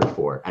want to work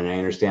for, and I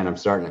understand I'm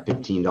starting at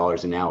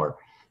 $15 an hour.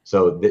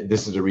 So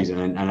this is the reason.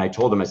 And I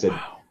told him, I said,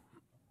 wow,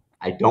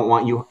 I don't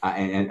want you,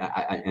 and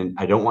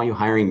I don't want you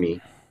hiring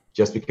me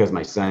just because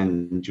my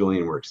son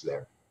Julian works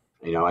there.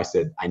 I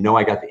said, I know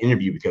I got the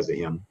interview because of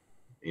him,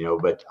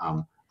 but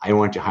I don't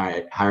want you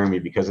hiring me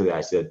because of that.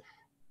 I said,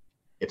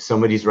 if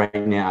somebody's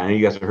right now, I know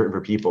you guys are hurting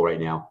for people right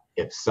now.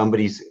 If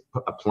somebody's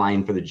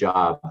applying for the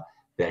job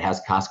that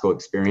has Costco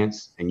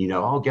experience, and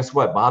oh, guess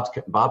what?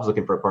 Bob's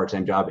looking for a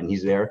part-time job, and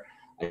he's there.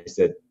 I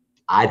said,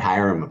 I'd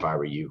hire him if I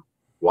were you.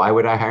 Why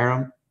would I hire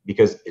him?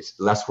 Because it's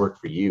less work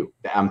for you.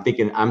 I'm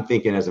thinking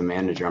as a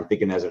manager. I'm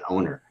thinking as an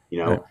owner.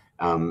 Right.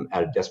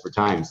 At desperate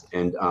times.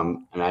 And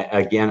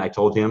I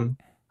told him,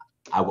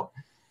 I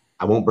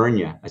won't burn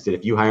you. I said,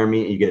 if you hire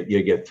me, you get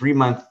a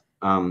 3-month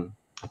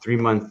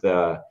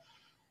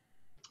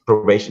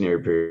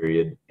probationary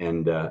period.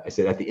 And I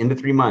said, at the end of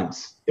 3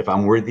 months, if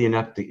I'm worthy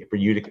enough for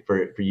you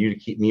to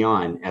keep me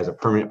on as a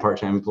permanent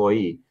part-time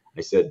employee,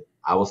 I said,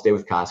 I will stay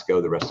with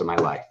Costco the rest of my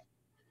life,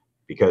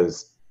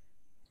 because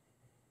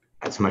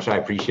that's how much I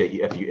appreciate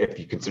you if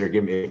you consider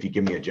if you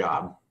give me a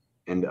job.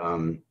 And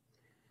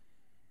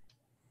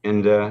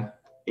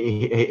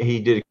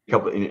he did a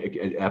couple.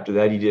 After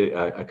that, he did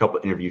a couple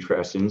of interview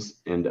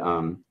questions, and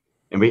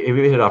we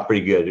hit off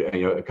pretty good.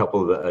 A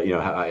couple of the,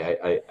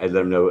 I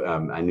let him know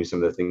I knew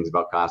some of the things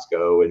about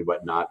Costco and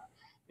whatnot,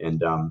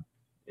 and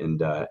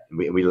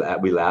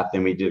we laughed,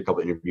 and we did a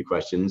couple of interview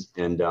questions,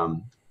 and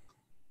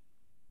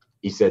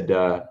he said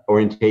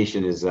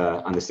orientation is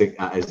on the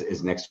 6th,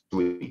 is next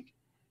week,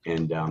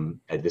 and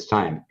at this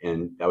time,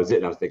 and that was it.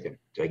 And I was thinking,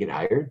 did I get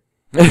hired?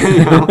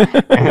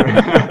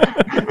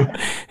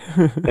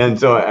 And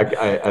so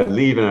I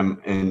leave,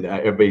 and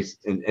everybody's,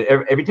 and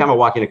every time I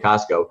walk into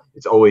Costco,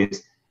 it's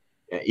always,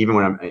 even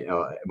when I'm,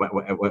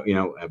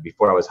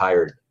 before I was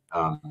hired,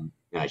 and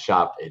I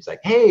shopped, it's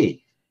like,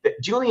 hey,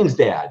 Julian's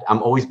dad.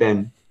 I'm always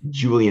been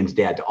Julian's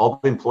dad to all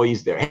the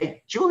employees there.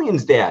 Hey,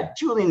 Julian's dad.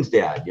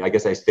 I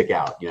guess I stick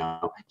out,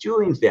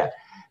 Julian's dad.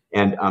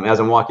 And as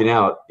I'm walking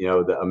out,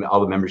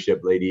 all the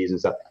membership ladies and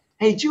stuff,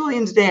 hey,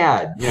 Julian's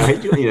dad, hey,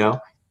 Julian,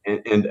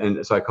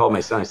 And so I called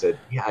my son. I said,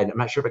 yeah, I'm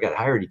not sure if I got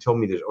hired. He told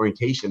me there's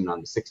orientation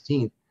on the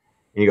 16th.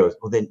 he goes,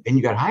 well, then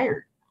you got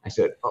hired. I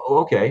said, oh,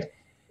 okay.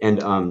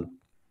 And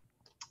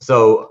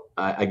so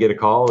I get a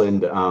call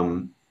and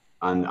on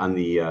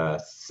the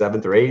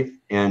 7th or 8th,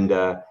 and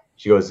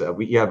she goes,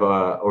 you have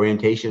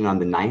orientation on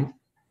the 9th.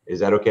 Is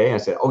that okay? I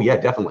said, oh yeah,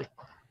 definitely.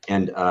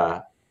 And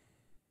I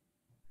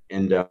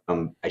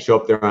show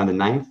up there on the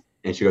 9th,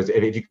 and she goes,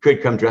 if you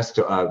could come dressed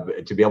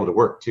to be able to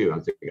work too.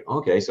 I'm thinking,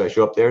 okay. So I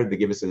show up there. They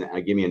give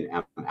me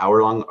an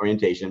hour-long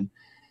orientation,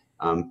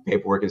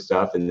 paperwork and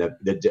stuff. And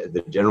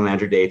the general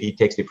manager, Dave, he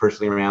takes me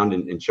personally around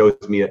and shows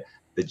me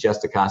the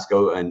gist of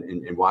Costco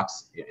and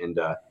walks. And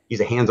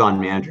he's a hands-on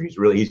manager.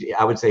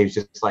 I would say he's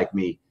just like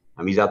me.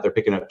 He's out there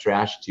picking up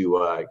trash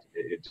to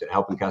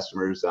helping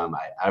customers.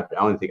 I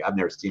don't think I've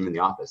never seen him in the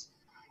office.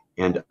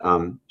 And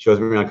shows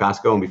me around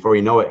Costco, and before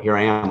you know it, here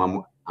I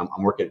am.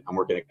 I'm working at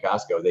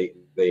Costco.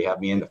 They have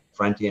me in the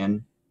front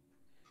end,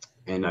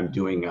 and I'm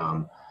doing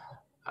I'm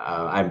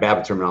bad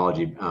with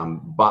terminology,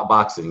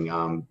 boxing,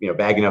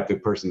 bagging up the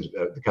person's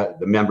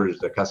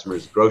the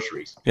customers'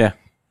 groceries. Yeah.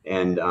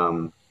 And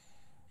I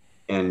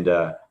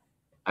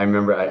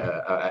remember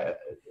I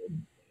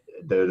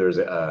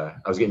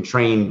was getting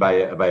trained by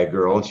a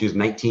girl, and she was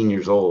 19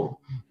 years old,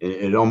 and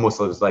it almost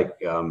was like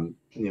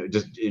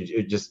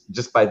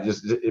just by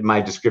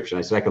my description,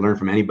 I said I could learn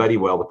from anybody.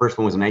 Well, the first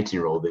one was a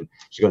 19-year-old, and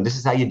she's going, this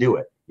is how you do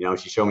it.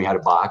 She showed me how to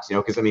box,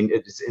 because I mean,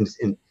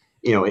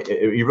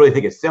 you really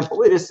think it's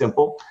simple. It is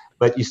simple,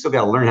 but you still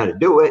got to learn how to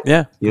do it.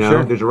 Yeah.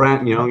 Sure. There's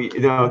around,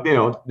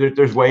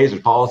 there's ways,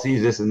 there's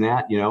policies, this and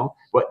that,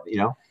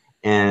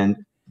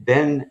 and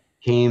then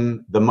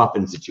came the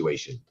muffin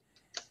situation.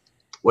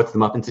 What's the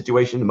muffin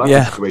situation? The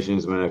muffin situation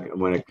is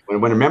when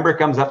a member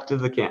comes up to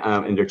the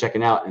and they're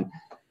checking out, and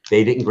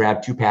they didn't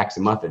grab 2 packs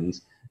of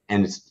muffins,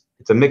 and it's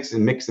a mix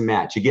and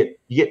match. You get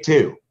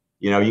 2.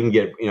 You can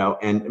get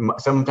and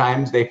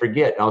sometimes they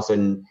forget. And all of a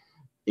sudden,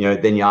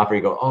 then you offer.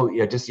 You go, oh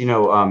yeah, just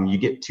you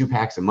get 2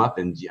 packs of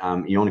muffins. You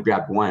only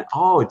grabbed 1.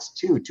 Oh, it's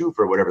two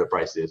for whatever the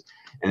price is.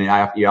 And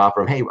you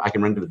offer them, hey, I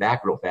can run to the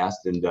back real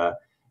fast and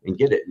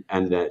get it.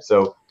 And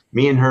so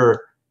me and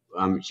her,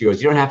 she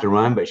goes, you don't have to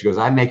run, but she goes,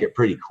 I make it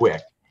pretty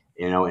quick.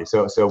 And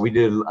so we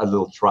did a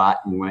little trot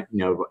and went,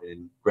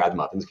 and grabbed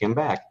muffins, came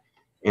back,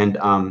 and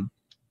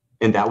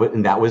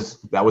that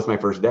was my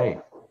first day.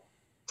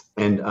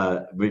 And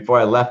before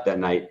I left that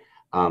night,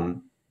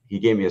 he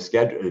gave me a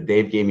schedule.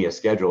 Dave gave me a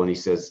schedule, and he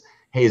says,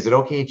 hey, is it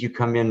okay if you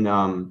come in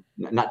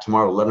not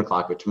tomorrow 11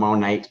 o'clock, but tomorrow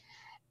night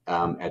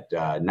at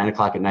 9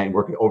 o'clock at night and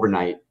work it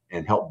overnight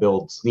and help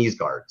build sneeze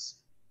guards?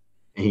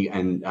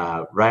 And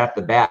right off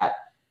the bat,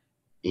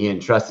 he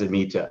entrusted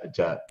me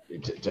to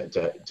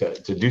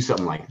do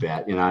something like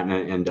that,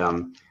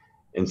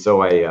 and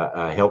so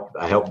I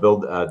helped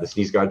build the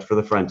sneeze guards for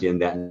the front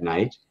end that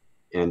night,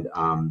 and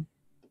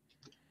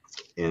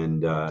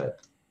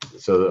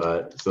so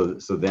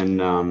then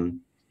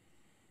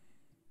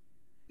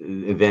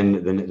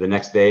the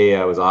next day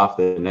I was off.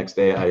 The next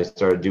day I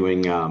started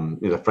doing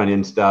the front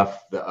end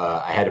stuff.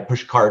 I had to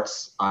push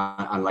carts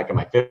on like on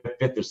my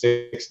fifth or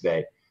sixth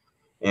day,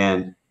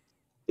 and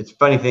it's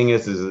funny thing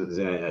is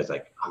it's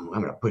like I'm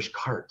gonna push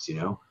carts,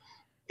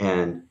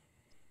 and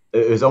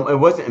it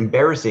wasn't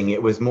embarrassing.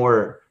 It was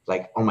more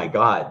like, oh my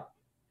God,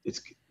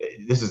 this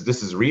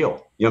is real. You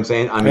know what I'm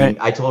saying? I mean, right.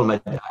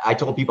 I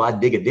told people I'd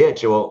dig a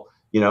ditch. Well,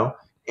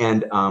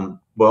 and I'm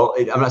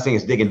not saying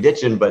it's digging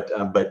ditching, but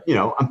I'm a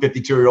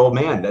 52-year-old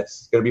man.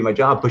 That's gonna be my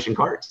job, pushing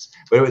carts.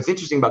 But what's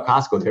interesting about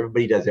Costco is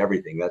everybody does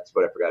everything. That's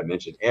what I forgot to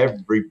mention.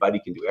 Everybody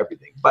can do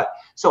everything. But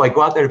so I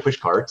go out there to push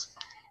carts,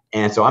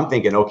 and so I'm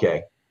thinking,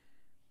 okay.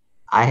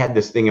 I had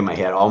this thing in my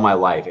head all my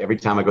life. Every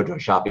time I go to a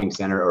shopping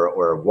center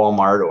or a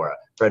Walmart or a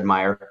Fred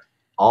Meyer,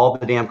 all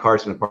the damn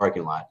cars in the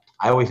parking lot,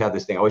 I always have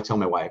this thing. I always tell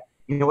my wife,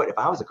 you know what? If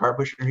I was a cart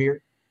pusher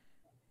here,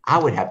 I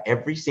would have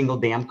every single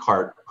damn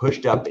cart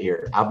pushed up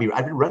here. I'd be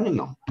running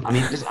them. I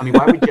mean,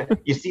 why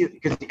would you see?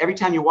 Because every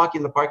time you walk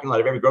in the parking lot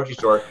of every grocery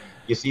store,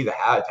 you see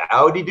it's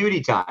howdy doody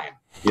time.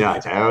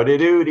 It's howdy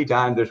doody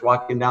time. There's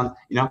walking down.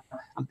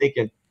 I'm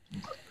thinking,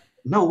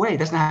 no way.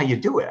 That's not how you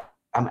do it.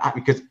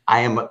 Because I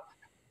am a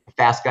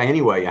fast guy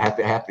anyway. I have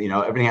to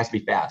everything has to be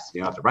fast.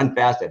 I have to run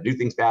fast. I have to do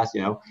things fast.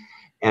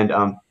 And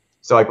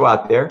so I go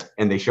out there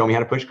and they show me how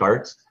to push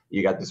carts.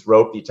 You got this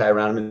rope you tie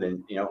around them,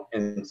 and then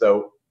and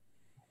so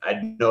I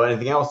didn't know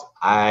anything else.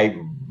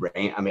 I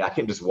ran. I mean, I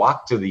couldn't just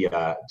walk to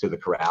the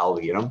corral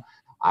to get them.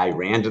 I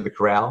ran to the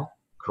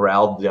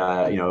corralled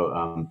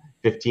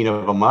 15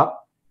 of them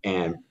up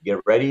and get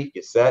ready,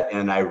 get set,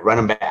 and I run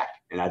them back,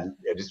 and I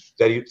just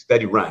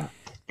steady run.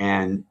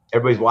 And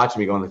everybody's watching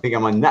me going, I think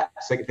I'm a nut.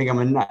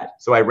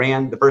 So I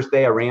ran the first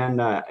day. I ran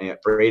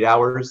for 8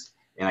 hours,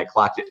 and I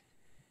clocked it.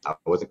 I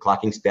wasn't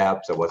clocking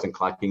steps. I wasn't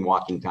clocking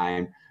walking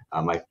time.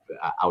 I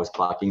was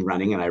clocking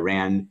running, and I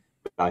ran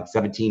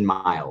 17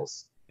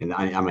 miles on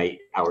my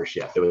 8-hour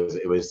shift.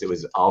 It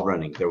was all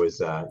running. There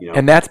was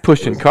and that's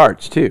pushing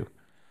carts too.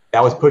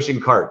 That was pushing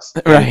carts,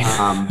 right?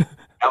 And,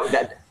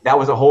 that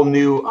was a whole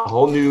new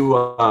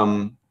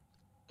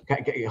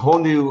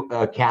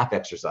calf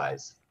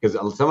exercise,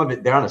 because some of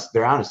it they're on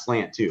a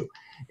slant too,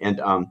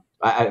 and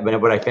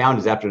But what I found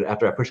is after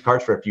I push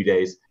carts for a few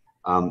days,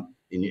 and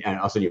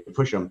also you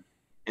push them,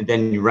 and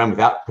then you run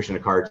without pushing the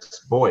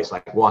carts. Boy, it's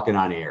like walking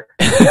on air.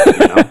 You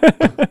know?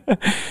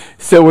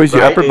 So was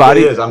your upper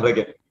body? It is. I'm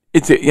thinking.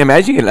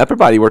 Imagine you get an upper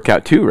body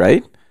workout too,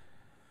 right?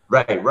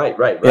 Right.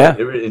 Yeah.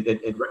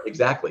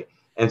 Exactly.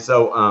 And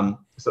so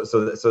that's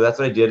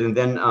what I did. And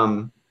then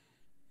all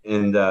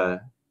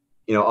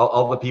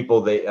the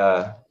people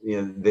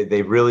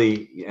they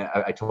really,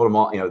 I told them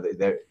all,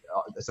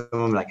 some of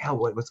them like, oh,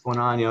 what's going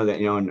on,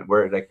 and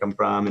where did I come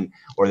from,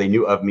 or they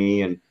knew of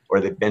me, or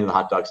they've been to the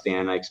hot dog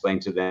stand. I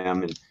explained to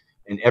them, and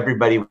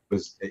everybody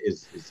is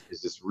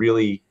just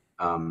really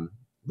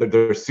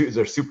they're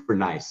super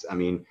nice. I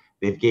mean,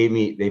 they've gave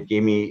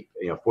me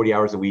 40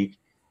 hours a week.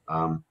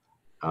 And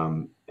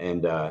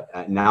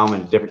now I'm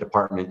in a different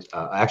department.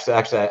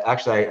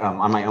 Actually,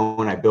 on my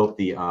own, I built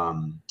the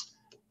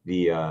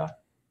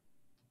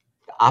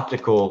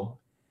optical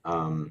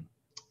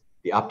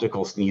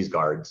sneeze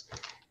guards.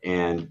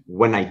 And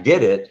when I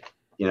did it,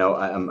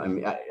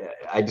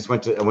 I just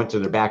went to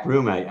their back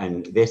room,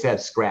 and they said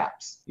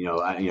scraps,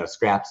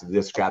 scraps of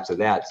this, scraps of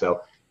that.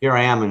 So here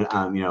I am, and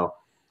I'm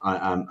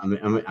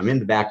in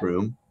the back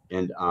room,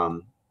 and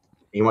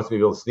he wants me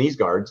to build sneeze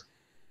guards.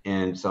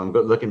 And so I'm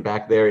looking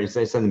back there. It's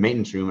in the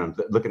maintenance room. I'm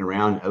looking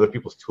around at other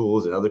people's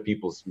tools and other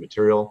people's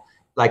material,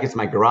 like it's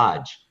my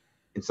garage.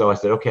 And so I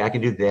said, okay, I can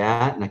do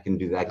that, and I can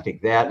do that. I can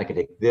take that, and I can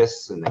take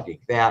this, and I can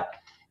take that.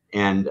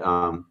 And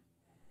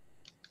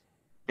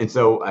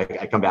so I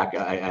come back.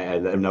 I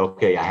let him know,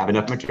 okay, I have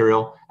enough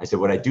material. I said,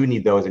 what I do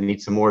need though is I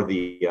need some more of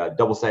the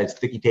double-sided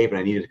sticky tape, and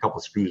I needed a couple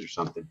of screws or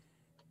something.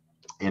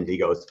 And he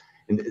goes,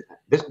 and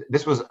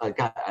this was,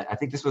 I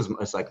think this was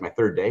like my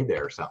third day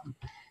there or something.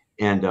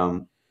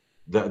 And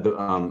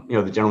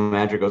the general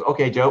manager goes,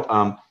 okay,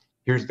 Joe,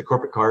 here's the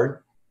corporate card,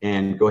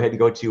 and go ahead and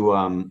go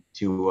to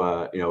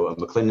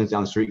McClendon's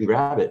down the street and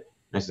grab it.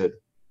 And I said,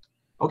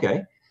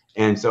 okay.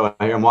 And so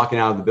I'm walking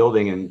out of the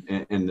building, and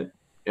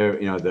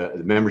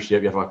the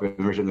membership, you have to walk with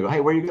the membership, and they go,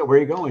 hey, where are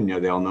you going?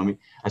 They all know me.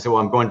 I said,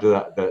 well, I'm going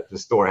to the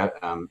store.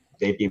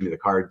 Dave gave me the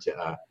card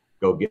to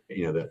go get,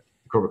 the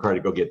corporate card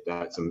to go get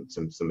some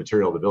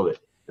material to build it.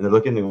 And they're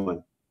looking and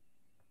going,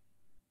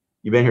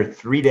 you've been here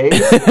 3 days?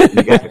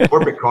 You got the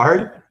corporate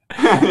card?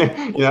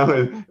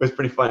 It was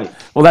pretty funny.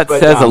 Well, that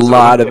says a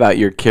lot about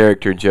your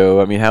character, Joe.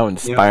 I mean, how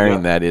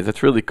inspiring that is.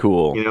 That's really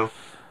cool.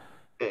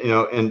 So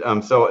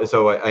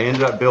I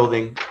ended up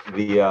building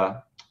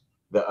the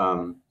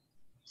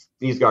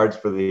sneeze guards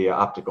for the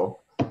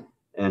optical,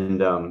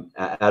 and out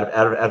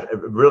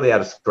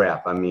of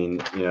scrap. I mean,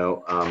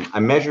 I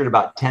measured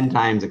about 10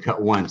 times and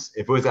cut once.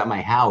 If it was at my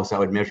house, I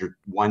would measure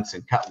once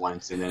and cut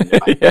once, and then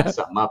if I cut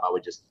something up, I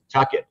would just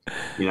chuck it.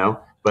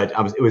 But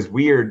it was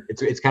weird.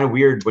 It's kind of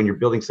weird when you're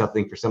building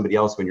something for somebody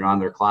else, when you're on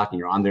their clock and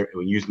you're on there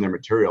and using their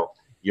material.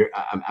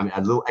 I'm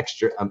a little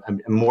extra. I'm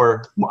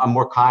more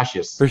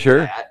cautious. For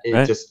sure.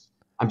 I'm just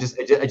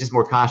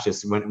more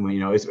cautious when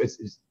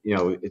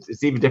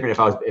it's even different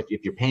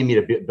if you're paying me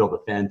to build a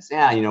fence.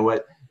 Yeah, you know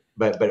what?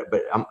 But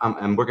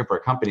I'm working for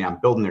a company. I'm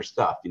building their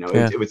stuff.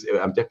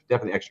 I'm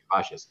definitely extra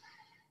cautious.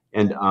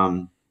 And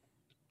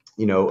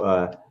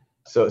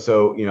so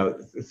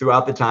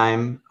throughout the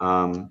time,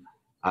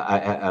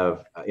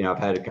 I've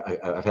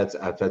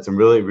had some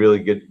really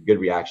good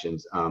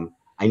reactions.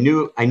 I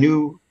knew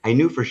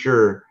for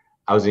sure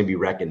I was going to be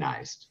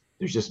recognized.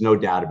 There's just no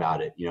doubt about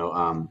it,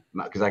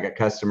 because I got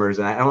customers,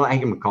 and I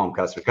can call them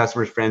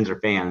customers, friends, or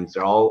fans.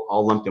 They're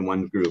all lumped in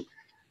one group.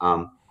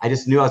 I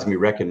just knew I was going to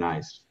be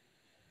recognized.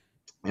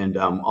 And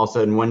all of a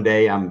sudden one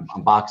day I'm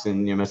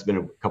boxing, must have been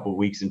a couple of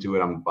weeks into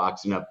it. I'm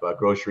boxing up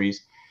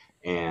groceries,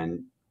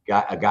 and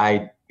got a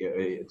guy,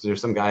 there's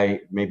some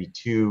guy maybe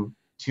two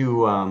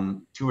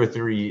or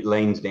three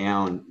lanes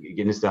down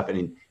getting his stuff,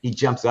 and he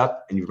jumps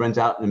up and he runs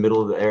out in the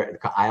middle of the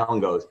aisle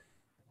and goes,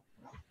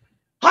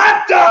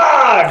 hot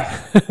dog!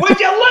 Would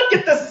you look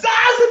at the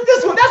size of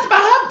this one? That's my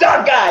hot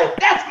dog guy.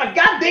 That's my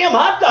goddamn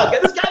hot dog guy.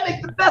 This guy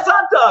makes the best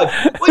hot dog.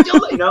 Would you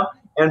look,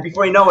 And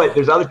before you know it,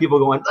 there's other people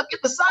going, look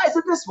at the size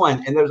of this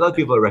one, and there's other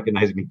people that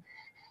recognize me,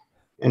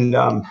 and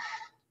and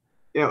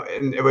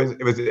it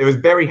was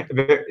very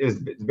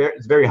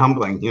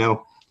humbling,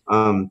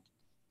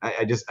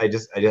 I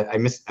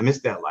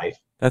missed that life.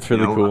 That's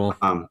really cool.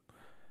 And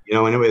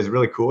it was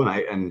really cool.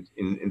 And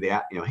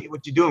hey,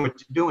 what you doing?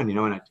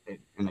 And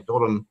I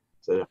told him,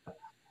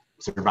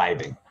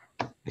 surviving.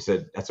 I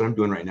said, that's what I'm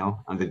doing right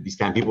now. These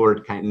kind of people are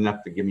kind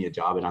enough to give me a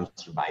job, and I'm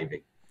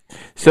surviving.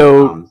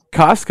 So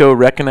Costco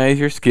recognized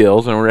your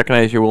skills and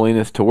recognized your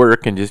willingness to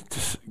work, and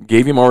just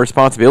gave you more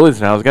responsibilities.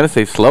 And I was going to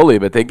say slowly,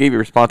 but they gave you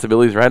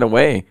responsibilities right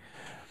away.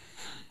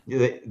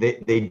 Yeah,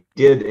 they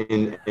did,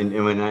 and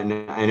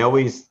I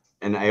always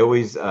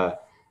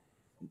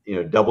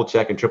double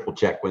check and triple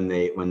check when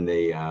they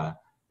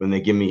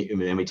give me,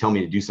 and they tell me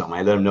to do something.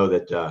 I let them know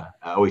that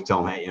I always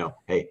tell them,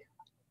 hey,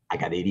 I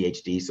got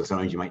ADHD, so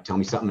sometimes you might tell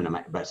me something,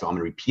 so I'm going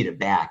to repeat it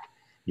back.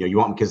 You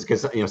want, because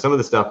some of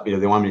the stuff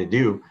they want me to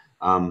do.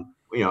 I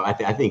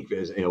think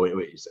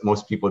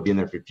most people would be in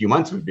there for a few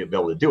months would be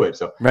able to do it.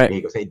 So right.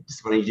 He goes, hey, this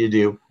is what I need you to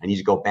do. I need you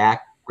to go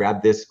back, grab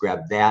this,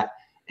 grab that,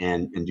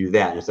 and do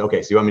that. And it's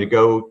okay. So you want me to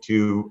go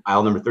to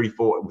aisle number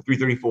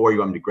 334? You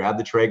want me to grab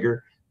the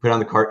Traeger, put it on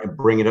the cart, and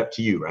bring it up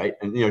to you, right?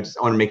 And just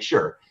I want to make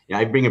sure.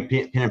 I bring a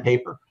pen and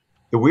paper.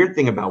 The weird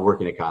thing about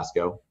working at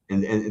Costco,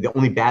 and the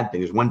only bad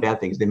thing, there's one bad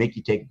thing, is they make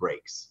you take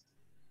breaks.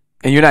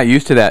 And you're not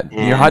used to that.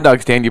 In your hot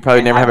dog stand, you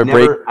probably never have a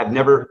break. I've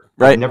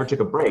never took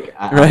a break.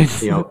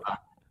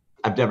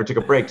 I've never took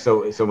a break.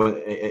 So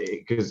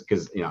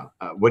because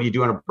what do you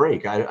do on a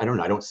break? I don't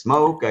know. I don't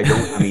smoke. I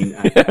don't. I mean,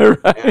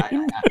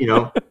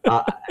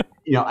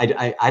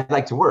 I'd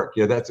like to work.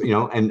 That's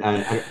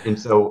and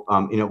so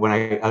when I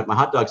at my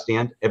hot dog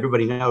stand,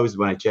 everybody knows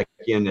when I check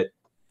in at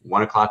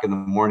 1 o'clock in the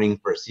morning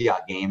for a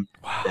Seahawks game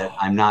that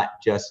I'm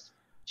not just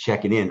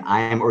checking in. I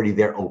am already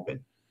there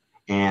open.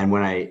 And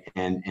when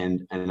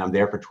and I'm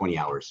there for 20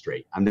 hours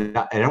straight. I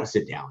don't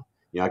sit down.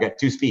 I got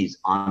 2 speeds,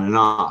 on and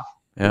off.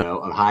 Yeah.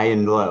 High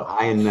and low,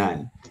 high and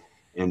none,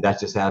 and that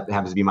just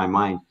happens to be my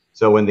mind.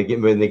 So when they give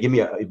me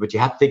but you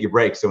have to take your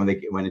break. So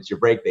when it's your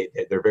break,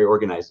 they're very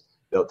organized.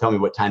 They'll tell me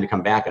what time to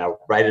come back, and I'll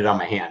write it on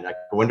my hand. Like,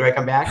 when do I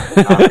come back?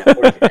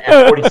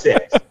 At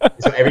 46.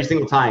 So every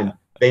single time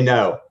they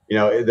know.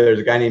 There's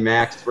a guy named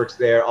Max works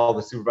there. All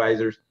the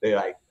supervisors, they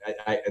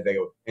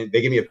go, and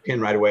they give me a pin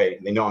right away.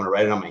 They know I'm gonna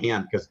write it on my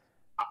hand because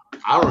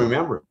I don't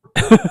remember.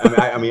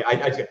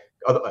 I just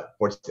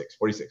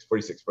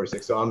 46.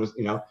 So I'm just,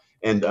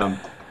 and and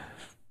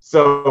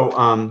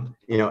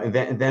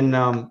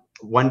then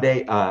one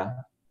day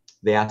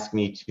they asked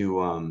me to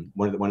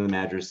one of the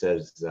managers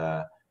says,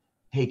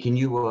 hey, can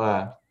you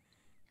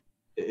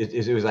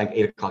it was like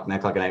 8 o'clock, 9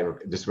 o'clock at night,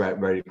 we're just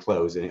ready to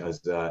close, and it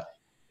was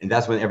and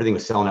that's when everything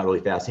was selling out really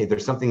fast. Hey,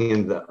 there's something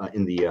in the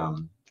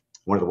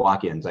one of the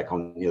walk-ins, I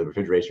call the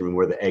refrigeration room,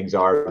 where the eggs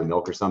are, the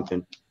milk or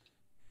something,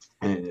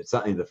 and it's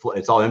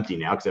all empty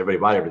now because everybody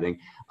bought everything.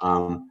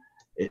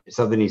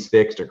 Something needs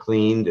fixed or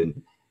cleaned,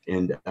 and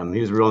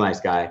he was a real nice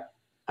guy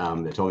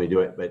that told me to do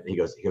it. But he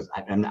goes,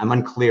 I'm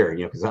unclear,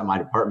 because it's not my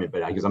department,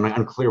 but I'm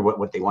unclear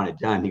what they wanted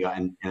done.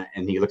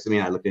 And he looks at me,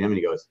 and I looked at him, and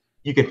he goes,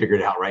 you can figure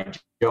it out, right,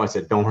 Joe? I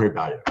said, don't worry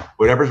about it.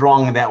 Whatever's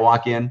wrong in that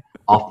walk-in,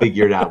 I'll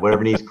figure it out.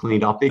 Whatever needs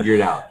cleaned, I'll figure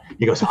it out.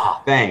 He goes,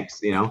 oh,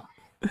 thanks,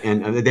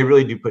 And they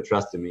really do put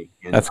trust in me.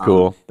 And, that's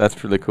cool.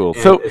 That's really cool.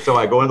 So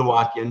I go in the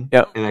walk-in,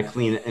 yep. and I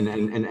clean it,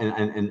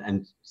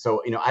 and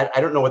so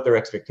I don't know what their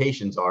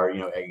expectations are,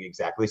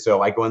 exactly.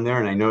 So I go in there,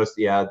 and I noticed,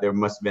 there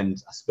must have been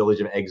a spillage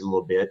of eggs a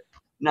little bit,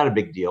 not a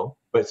big deal.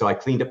 But so I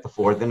cleaned up the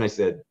floor. Then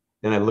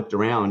I looked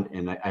around,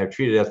 and I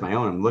treated it as my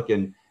own. I'm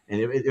looking, and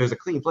it was a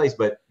clean place.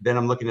 But then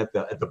I'm looking at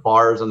the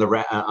bars on the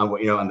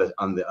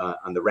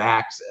on the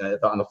racks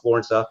on the floor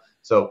and stuff.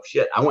 So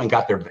shit, I went and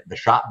got the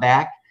shop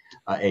vac.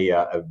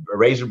 A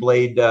razor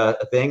blade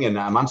thing, and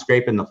I'm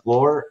scraping the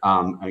floor,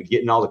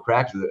 getting all the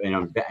cracks,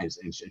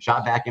 and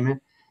shot vacuuming,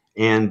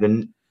 and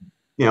then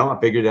I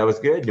figured that was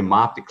good. You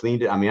mopped it,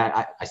 cleaned it.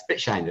 I spit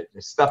shined it.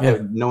 It's stuff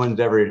that no one's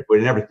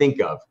would never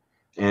think of,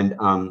 and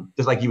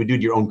just like you would do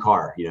to your own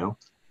car,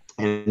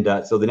 And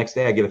so the next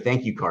day, I get a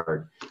thank you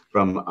card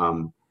from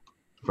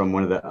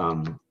one of the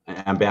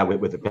I'm bad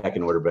with the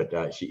pecking order,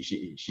 but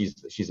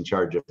she's in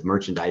charge of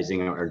merchandising,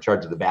 or in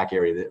charge of the back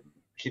area.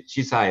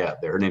 She's high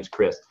up there. Her name's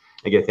Chris.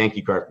 I get a thank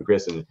you card from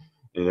Chris, and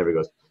everybody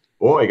goes,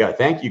 "Oh, I got a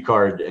thank you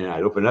card." And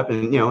I open it up,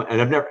 and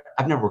and I've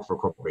never worked for a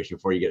corporation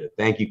before. You get a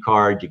thank you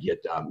card, you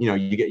get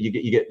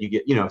you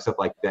get stuff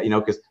like that,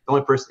 because the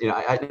only person,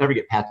 I never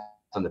get pats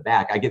on the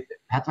back. I get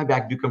pats on my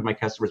back do come from my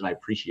customers, and I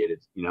appreciate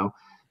it,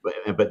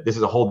 but this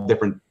is a whole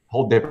different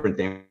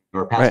thing.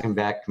 Or pats come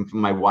back from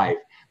my wife,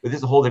 but this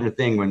is a whole different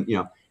thing when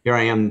here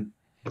I am,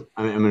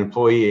 I'm an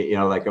employee,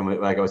 like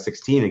I was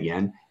 16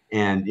 again.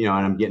 And and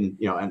I'm getting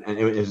and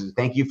it was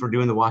thank you for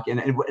doing the walk-in,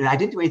 and I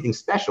didn't do anything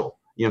special,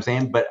 what I'm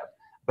saying, but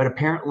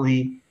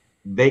apparently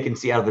they can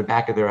see out of the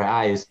back of their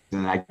eyes,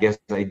 and I guess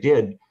I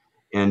did,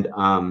 and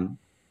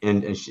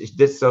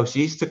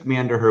she took me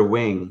under her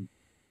wing,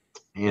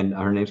 and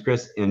her name's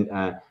Chris, and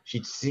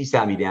she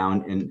sat me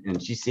down, and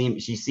she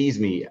sees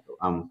me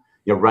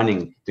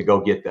running to go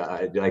get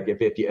the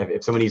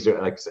if someone needs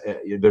to,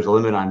 there's a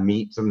limit on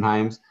meat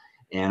sometimes.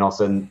 And all of a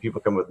sudden, people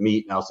come with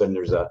meat, and all of a sudden,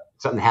 there's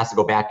something that has to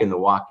go back in the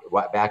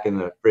back in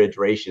the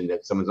refrigeration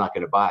that someone's not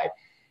going to buy.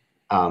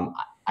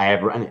 I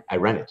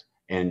run it,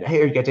 and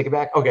hey, you got to take it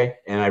back, okay?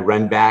 And I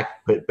run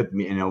back, but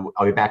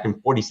I'll be back in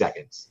 40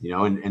 seconds,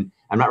 and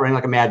I'm not running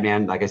like a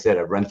madman. Like I said,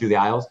 I run through the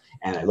aisles,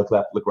 and I look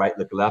left, look right,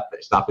 look left. I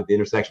stop at the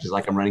intersection just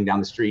like I'm running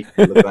down the street.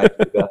 Look right,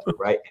 look left, look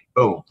right, and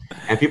boom.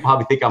 And people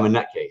probably think I'm a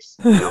nutcase,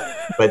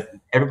 but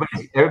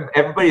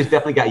everybody's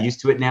definitely got used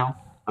to it now.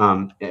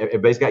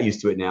 Everybody's got used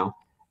to it now.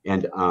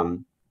 And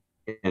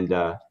it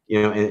the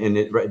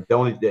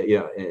only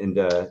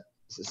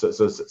so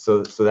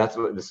that's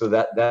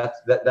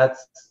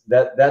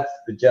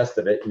the gist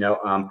of it.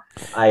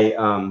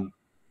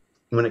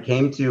 When it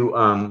came to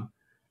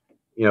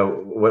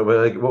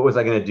what was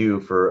I going to do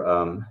for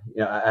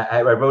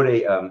I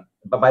wrote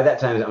but by that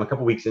time I'm a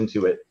couple weeks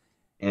into it,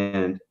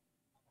 and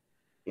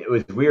it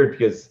was weird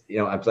because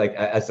I was like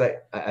I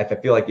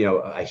feel like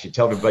I should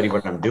tell everybody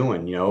what I'm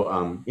doing,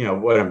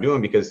 what I'm doing,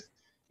 because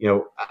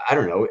I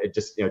don't know, it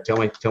just, tell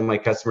my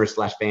customers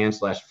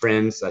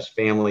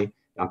 /fans/friends/family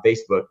on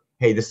Facebook,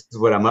 hey, this is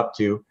what I'm up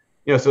to.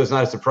 So it's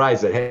not a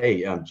surprise that,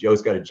 hey,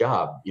 Joe's got a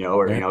job,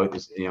 or I'm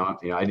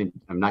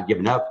not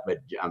giving up, but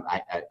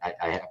I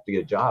have to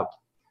get a job.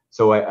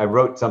 So I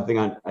wrote something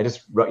on. I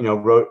just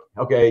wrote,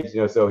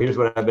 okay, so here's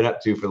what I've been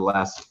up to for the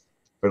last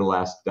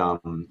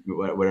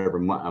whatever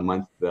a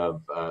month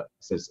of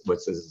since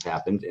has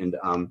happened, and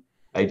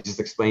I just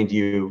explained to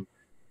you,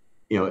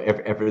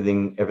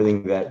 everything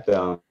that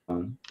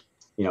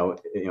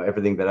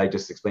everything that I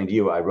just explained to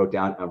you. I wrote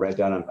down on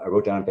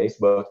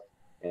Facebook,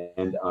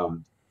 and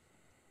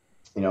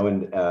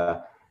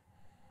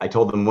I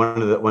told them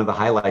one of the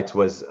highlights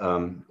was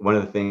one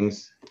of the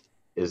things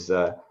is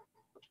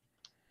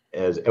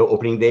as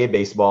opening day of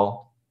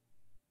baseball.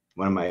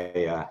 One of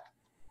my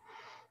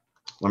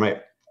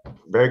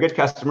very good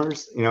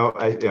customers,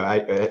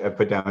 I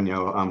put down,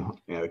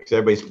 because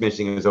everybody's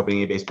mentioning it was opening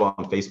day of baseball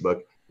on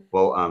Facebook.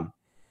 Well,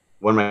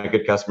 one of my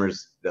good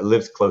customers that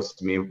lives close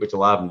to me, which a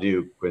lot of them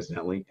do,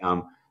 coincidentally,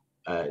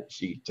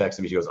 she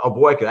texted me. She goes, "Oh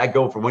boy, could I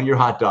go for one of your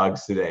hot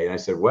dogs today?" And I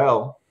said,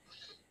 "Well,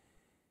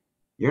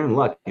 you're in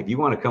luck. If you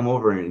want to come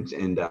over and she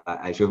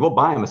goes, "We'll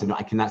buy them." I said, "No,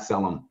 I cannot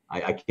sell them.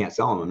 I can't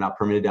sell them. I'm not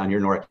permitted down here,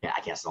 nor I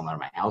can't sell them out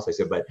of my house." I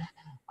said, "But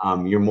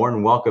you're more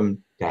than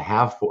welcome to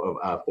have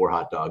four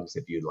hot dogs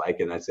if you'd like."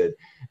 And I said,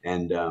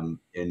 and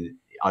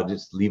I'll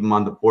just leave them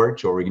on the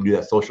porch, or we can do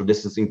that social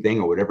distancing thing,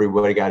 or whatever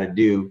everybody got to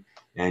do.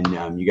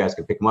 And you guys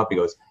can pick them up. He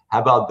goes,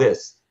 "How about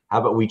this? How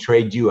about we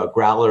trade you a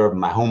growler of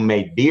my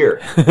homemade beer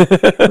for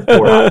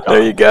 4 hot dogs?"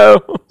 There you go.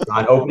 So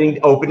on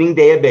opening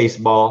day of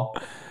baseball,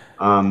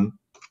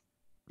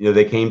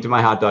 they came to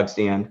my hot dog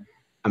stand.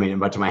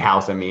 To my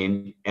house.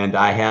 And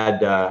I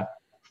had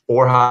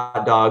 4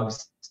 hot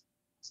dogs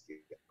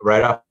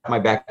right off my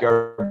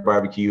backyard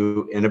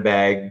barbecue in a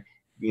bag.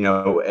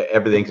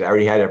 Everything, because I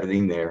already had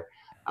everything there.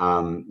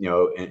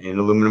 In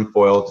aluminum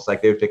foil, just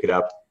like they would pick it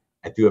up.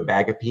 I threw a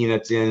bag of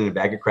peanuts in and a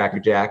bag of Cracker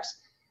Jacks,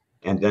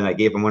 and then I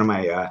gave them one of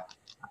my. I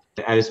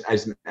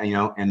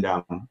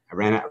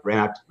ran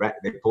out.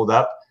 They pulled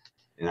up,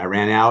 and I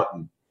ran out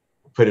and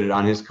put it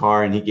on his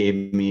car, and he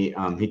gave me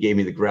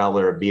the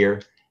growler of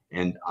beer,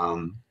 and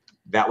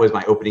that was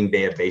my opening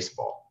day of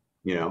baseball.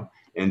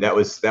 And that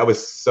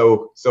was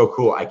so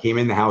cool. I came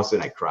in the house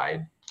and I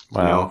cried.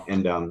 Wow.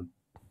 And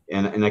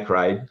I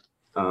cried.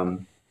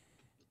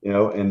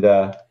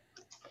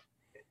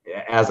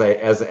 As I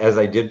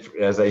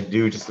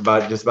do just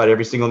about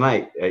every single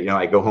night.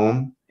 I go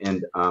home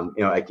and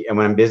and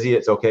when I'm busy,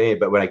 it's okay.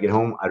 But when I get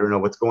home, I don't know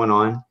what's going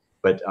on.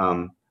 But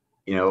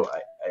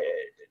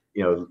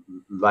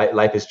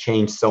life has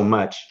changed so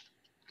much.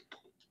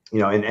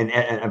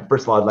 And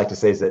first of all, I'd like to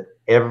say is that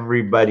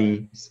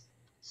everybody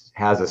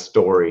has a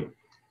story,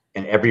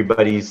 and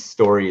everybody's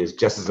story is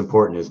just as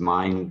important as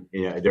mine.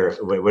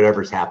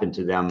 Whatever's happened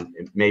to them,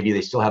 maybe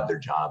they still have their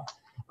job,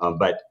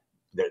 but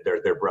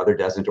their brother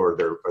doesn't, or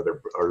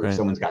Right.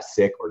 someone's got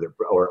sick, or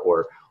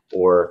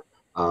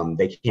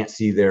they can't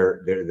see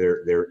their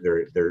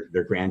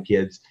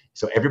grandkids.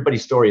 So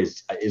everybody's story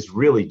is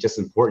really just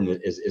important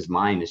as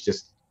mine. It's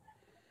just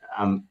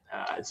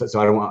so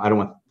I don't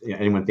want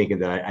anyone thinking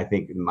that I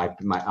think I'm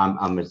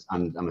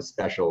a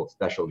special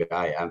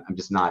guy. I'm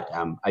just not.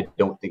 I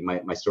don't think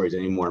my stories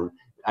anymore.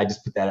 I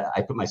just put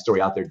my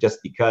story out there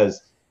just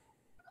because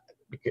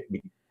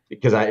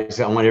I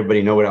want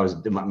everybody to know what I was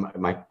doing.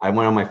 I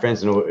want all my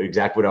friends to know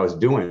exactly what I was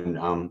doing.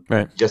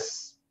 Right.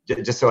 Just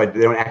so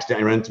they don't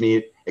accidentally run into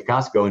me at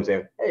Costco and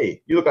say,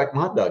 "Hey, you look like a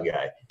hot dog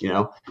guy,"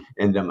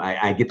 And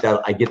I get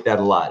that. I get that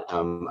a lot.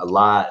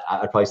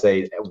 I'd probably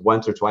say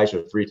once or twice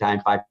or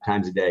 5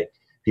 times a day.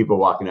 People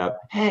walking up,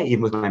 "Hey,"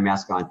 even with my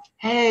mask on,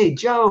 "Hey,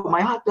 Joe,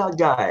 my hot dog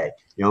guy."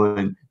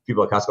 And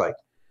people at Costco like, "Are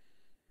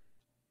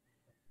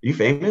you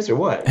famous or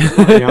what?"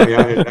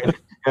 I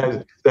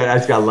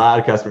just got a lot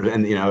of customers,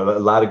 and a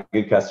lot of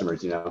good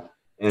customers, and I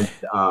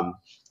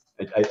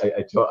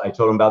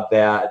told them about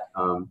that.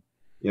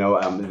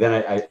 Then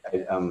I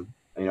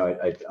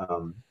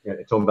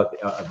told them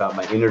about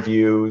my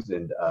interviews,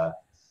 and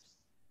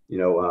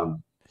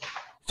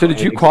So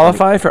did you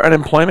qualify for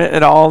unemployment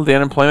at all? The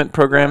unemployment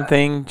program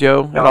thing,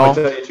 Joe, at all?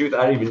 To tell you the truth,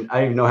 I don't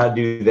even know how to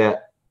do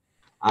that.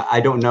 I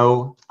don't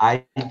know.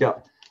 I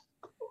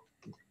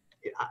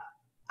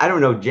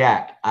don't know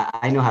jack.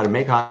 I know how to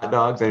make hot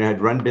dogs. I know how to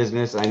run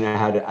business. I know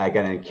how to. I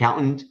got an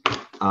accountant.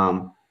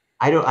 I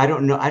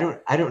don't know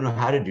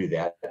how to do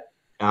that.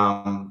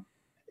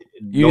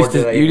 You just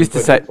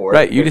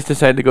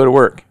decided to go to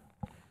work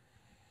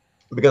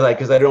because I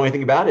don't know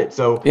anything about it.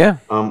 So yeah.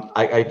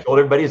 I told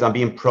everybody is I'm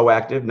being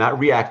proactive, not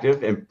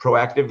reactive. And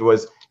proactive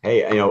was,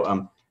 hey, I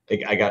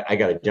got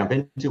to jump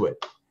into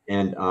it.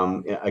 And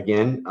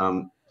again,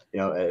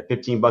 at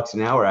 $15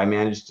 an hour, I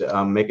managed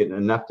to make it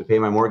enough to pay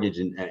my mortgage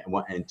in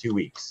 2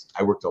 weeks.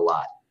 I worked a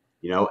lot.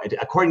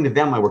 According to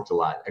them, I worked a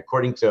lot.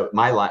 According to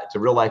my life, to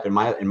real life in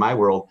my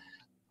world,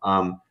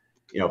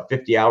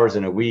 50 hours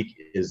in a week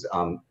is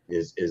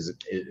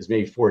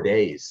maybe 4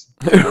 days.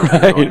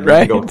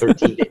 Right. Go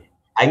 13 days.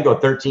 I can go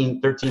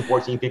 13,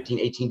 14, 15,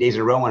 18 days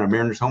in a row on a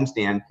Mariners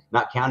homestand,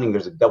 not counting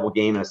there's a double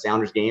game and a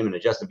Sounders game and a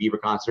Justin Bieber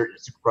concert and a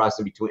Supercross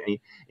in between,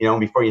 you know,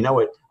 and before you know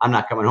it, I'm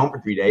not coming home for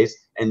 3 days.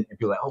 And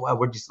people are like, oh, wow,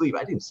 where'd you sleep?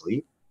 I didn't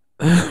sleep.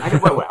 I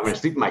didn't, what, I'm going to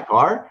sleep in my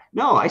car?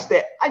 No, I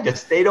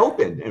just stayed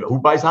open. And who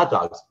buys hot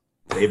dogs?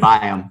 They buy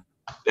them.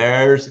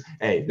 There's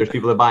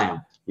people that buy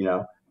them, you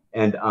know?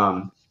 And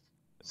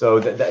so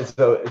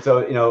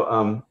you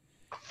know,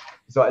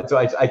 so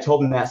I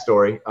told him that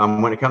story.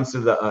 When it comes to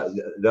the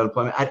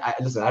unemployment,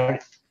 listen. I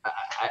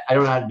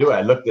don't know how to do it.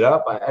 I looked it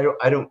up.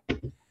 I don't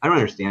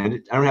understand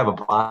it. I don't have a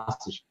boss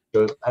to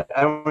show.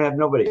 I don't have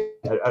nobody.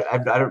 I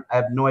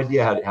have no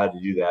idea how to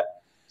do that.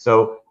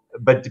 So,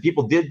 but the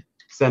people did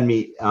send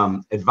me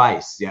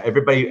advice. Yeah,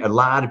 a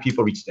lot of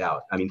people reached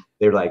out. I mean,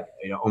 they're like,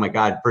 you know, oh my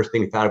God, first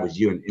thing we thought of was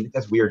you, and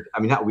that's weird. I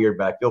mean, not weird,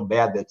 but I feel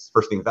bad that's the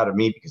first thing they thought of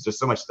me because there's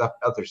so much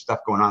other stuff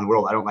going on in the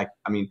world. I don't like.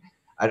 I mean.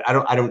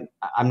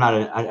 I'm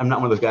not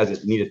one of those guys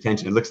that need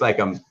attention. It looks like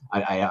I'm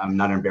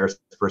not an embarrassed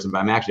person, but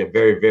I'm actually a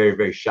very, very,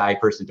 very shy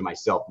person to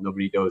myself.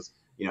 Nobody knows,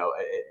 you know,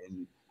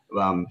 and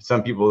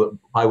some people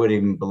probably wouldn't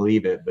even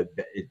believe it, but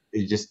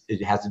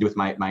it has to do with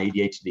my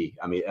ADHD.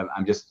 I mean,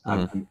 I'm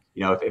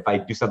you know, if I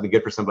do something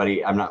good for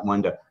somebody, I'm not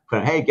one to put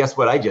on, hey, guess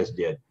what I just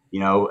did?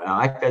 You know,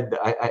 I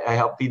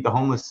helped feed the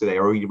homeless today,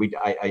 or we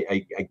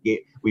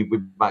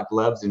bought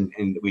gloves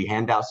and we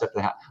hand out stuff to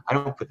the house. I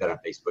don't put that on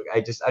Facebook.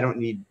 I just don't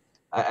need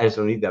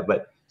that.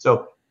 But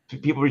so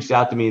people reached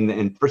out to me,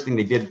 and first thing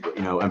they did,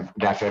 you know, I'm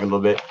backtracking a little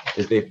bit,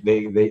 is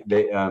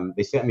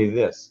they sent me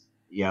this,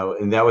 you know,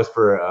 and that was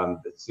for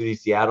the city of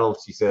Seattle.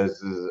 She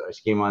says,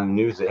 she came on the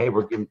news that, hey,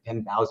 we're giving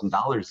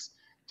 $10,000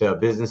 to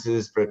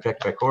businesses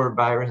affected by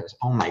coronavirus. I said,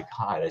 oh my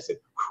God. I said,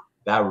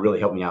 that would really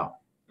help me out.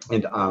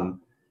 And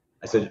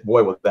I said,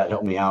 boy, will that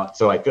help me out.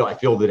 So I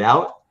filled it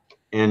out,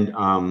 and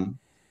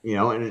you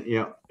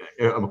know,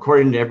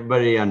 according to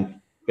everybody on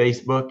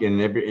Facebook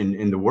and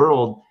in the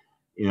world,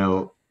 you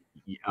know,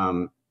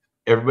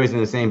 everybody's in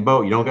the same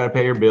boat. You don't got to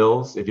pay your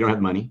bills if you don't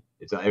have money.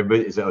 It's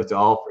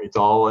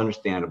all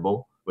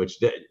understandable. Which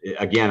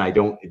again,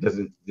 it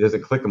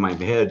doesn't click in my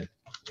head.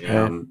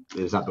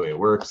 It's not the way it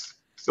works.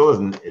 Still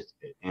doesn't.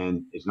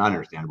 And it's not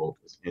understandable.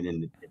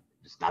 And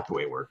it's not the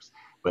way it works.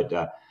 But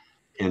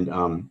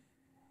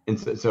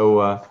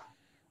so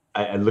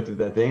I looked at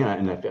that thing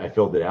and I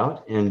filled it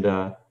out, and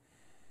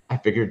I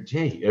figured,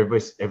 hey,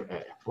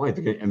 boy,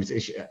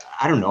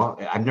 I don't know.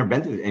 I've never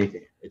been through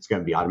anything. It's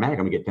going to be automatic.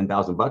 I'm going to get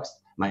 $10,000.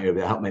 Might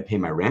help me pay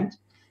my rent,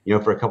 you know,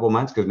 for a couple of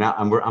months. Because now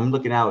I'm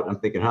looking out. I'm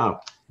thinking, you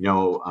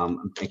know,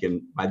 I'm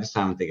thinking by this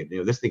time I'm thinking, you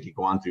know, this thing could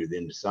go on through the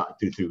end of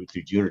through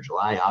June or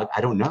July.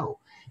 I don't know.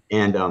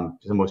 And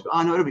most people,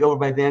 oh no, it'll be over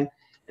by then.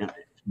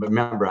 But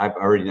remember, I've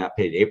already not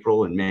paid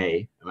April and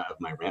May of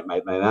my rent.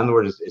 My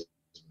landlord is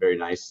very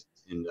nice,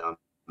 and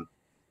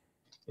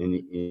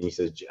he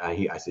says,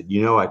 I said,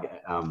 you know,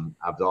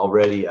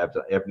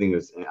 everything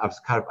was, I was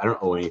kind of, I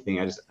don't owe anything.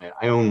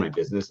 I own my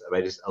business.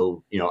 I just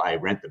owe, you know, I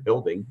rent the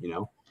building, you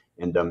know.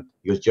 And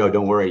he goes, Joe,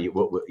 don't worry. You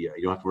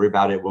don't have to worry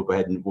about it. We'll go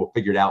ahead and we'll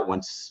figure it out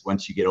once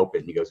you get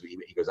open. He goes,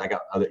 I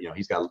got other, you know,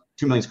 he's got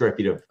 2 million square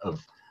feet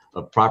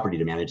of property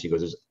to manage. He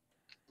goes,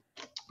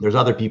 there's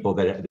other people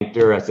that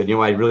I said, you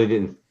know, I really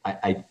didn't,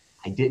 I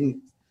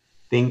didn't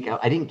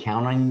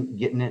count on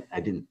getting it.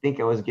 I didn't think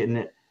I was getting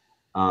it.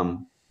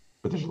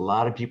 But there's a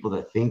lot of people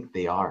that think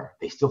they are.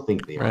 They still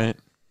think they are. Right.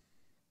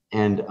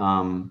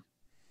 And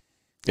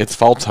it's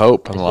false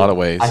hope in a lot of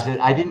ways. I said,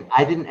 I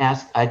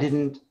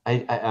didn't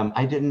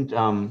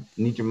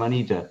need your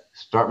money to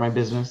start my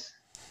business,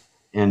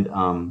 and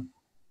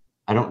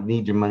I don't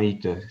need your money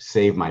to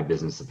save my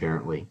business.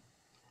 Apparently,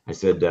 I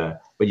said,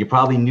 but you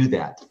probably knew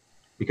that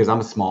because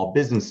I'm a small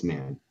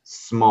businessman.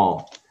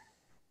 Small.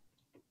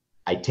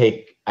 I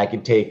take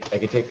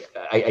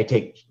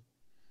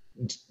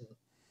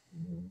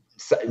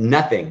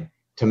nothing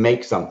to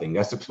make something.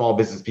 That's what small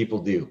business people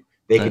do.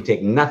 They can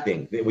take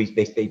nothing.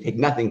 They take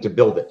nothing to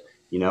build it,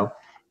 you know.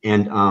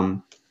 And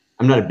I'm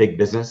not a big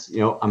business, you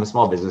know. I'm a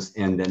small business,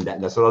 and then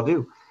that's what I'll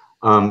do.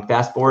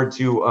 Fast forward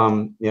to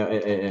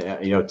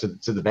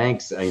to the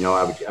banks, you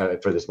know,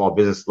 for the small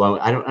business loan.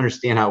 I don't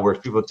understand how it works.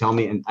 People tell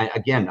me, and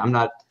I'm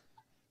not.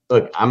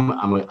 Look, I'm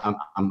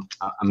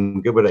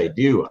good at what I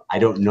do. I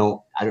don't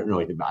know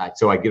anything about it.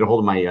 So I get a hold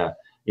of my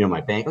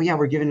my bank. Oh yeah,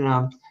 we're giving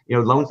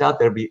loans out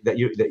there.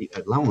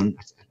 Loan.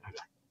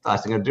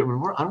 Last thing I do,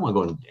 I don't want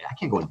to go in. I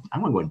can't go in. I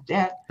don't want to go in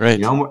debt. Right.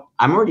 You know,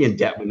 I'm already in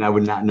debt when I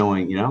would not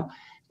knowing. You know,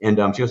 and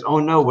she goes, oh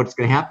no, what's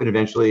going to happen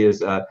eventually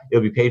is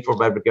it'll be paid for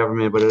by the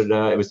government. But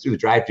it was through the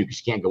drive-through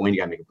because you can't go in. You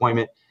got to make an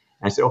appointment.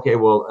 And I said, okay,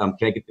 well,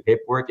 can I get the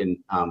paperwork? And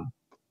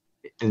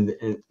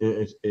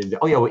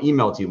oh yeah, we'll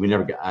email it to you. We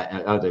never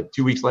got.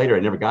 2 weeks later, I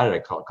never got it. I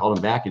called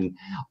them back and,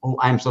 oh,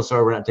 I'm so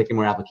sorry, we're not taking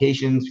more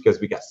applications because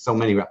we got so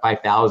many. We got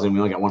 5,000. We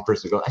only got one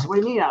person to go. I said, what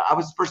do you mean? I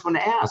was the first one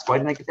to ask. Why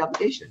didn't I get the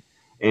application?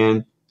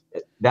 And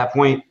at that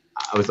point,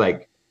 I was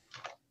like,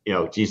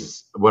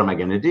 Jesus, what am I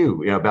going to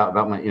do?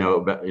 About my,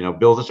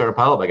 bills are starting to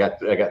pile up. I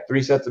got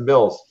 3 sets of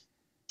bills.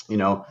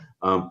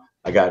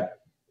 I got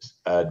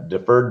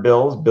deferred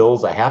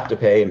bills I have to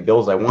pay, and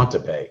bills I want to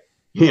pay.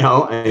 you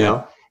know,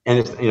 Yeah. and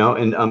it's,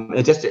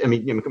 it just, I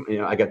mean,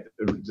 I got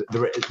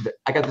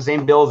I got the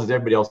same bills as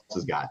everybody else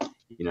has got,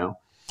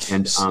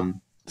 and So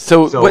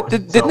so what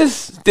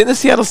didn't the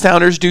Seattle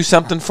Sounders do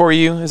something for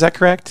you? Is that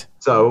correct?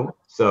 so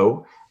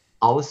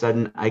all of a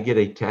sudden I get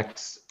a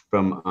text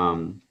from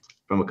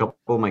a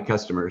couple of my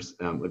customers,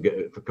 a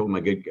couple of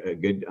my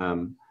good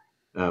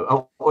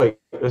oh wait,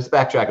 let's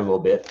backtrack a little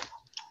bit.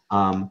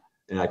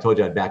 And I told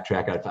you I'd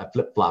backtrack. I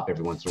flip flop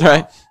every once in a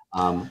Right.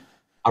 while.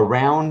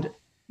 Around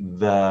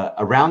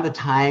the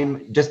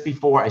time just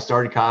before I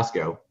started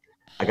Costco,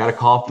 I got a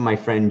call from my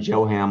friend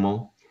Joe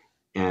Hamill,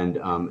 and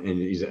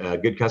he's a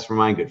good customer of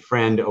mine, good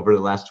friend over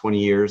the last 20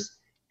 years.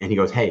 And he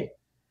goes, "Hey,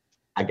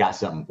 I got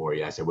something for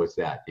you." I said, "What's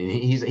that?" And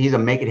he's a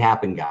make it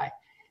happen guy.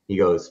 He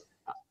goes,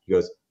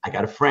 "I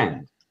got a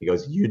friend." He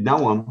goes, "You'd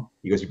know him."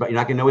 He goes, "You're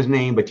not gonna know his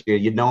name, but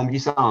you'd know him if you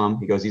saw him."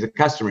 He goes, "He's a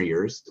customer of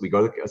yours. We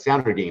go to the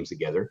Sounder games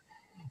together."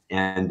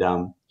 And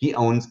he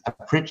owns a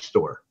print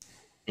store,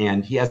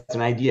 and he has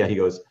an idea. He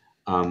goes,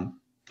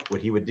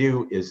 what he would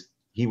do is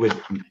he would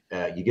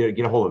you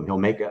get a hold of him. He'll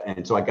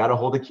and so I got a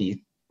hold of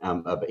Keith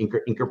of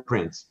Inker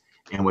Prints,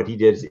 and what he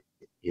did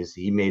is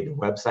he made the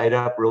website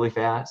up really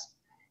fast,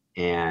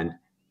 and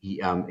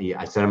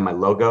I sent him my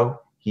logo.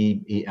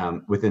 He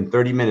within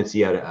 30 minutes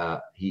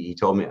he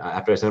told me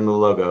after I sent him the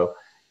logo,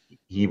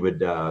 he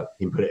put a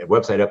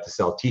website up to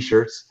sell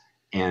T-shirts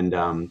and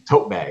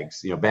tote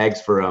bags,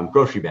 bags for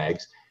grocery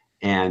bags.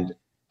 And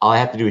all I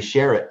have to do is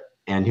share it,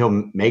 and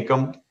he'll make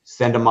them,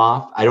 send them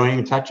off. I don't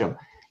even touch them.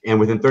 And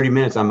within 30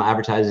 minutes, I'm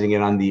advertising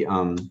it on the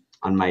on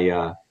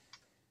my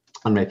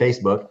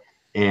Facebook,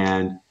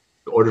 and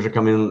the orders are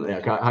coming in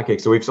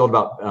hotcakes. So we've sold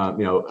about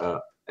probably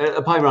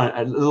around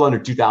a little under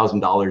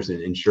 $2,000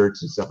 in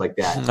shirts and stuff like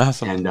that.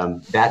 Awesome. And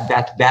that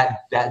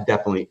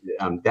definitely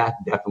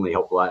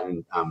helped a lot.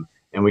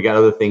 And we got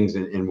other things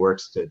in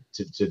works to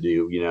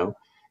do,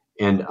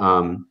 and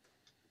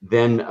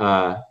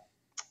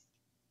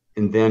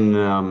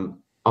then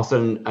all of a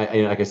sudden,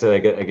 like I said, I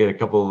get a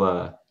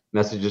couple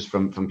messages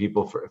from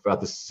people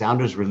about the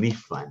Sounders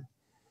Relief Fund,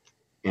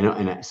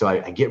 so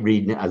I get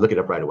reading it. I look it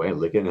up right away. I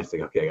look at it, and I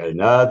think, okay, I got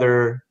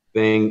another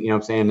thing.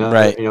 I'm saying another,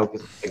 Right.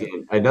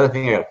 Again, another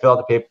thing. I got to fill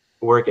out the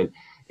paperwork, and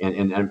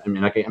I'm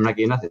not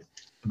getting nothing.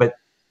 But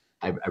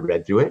I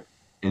read through it,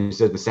 and it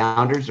says the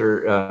Sounders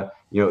are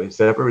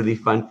set up a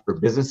relief fund for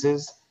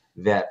businesses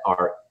that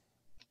are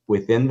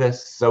within the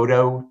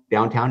SoDo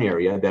downtown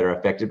area that are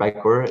affected by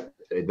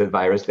the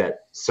virus,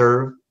 that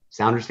serve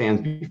Sounders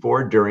fans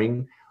before,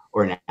 during,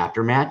 or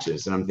after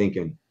matches. And I'm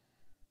thinking,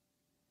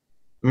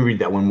 let me read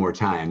that one more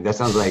time. That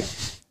sounds like,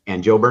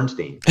 and Joe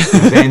Bernstein.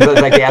 It was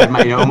like they added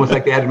my, almost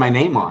like they added my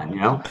name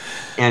on,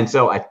 And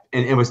so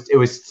it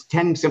was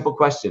 10 simple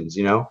questions,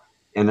 and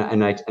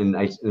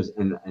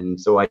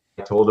so I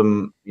told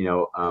him,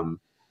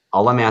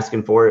 all I'm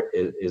asking for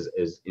is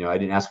I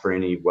didn't ask for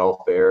any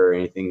welfare or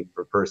anything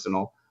for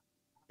personal.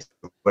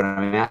 What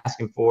I'm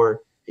asking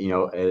for,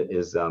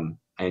 is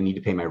I need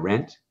to pay my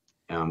rent,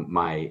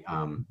 my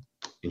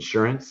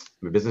insurance,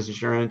 my business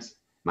insurance,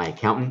 my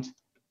accountant,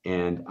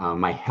 and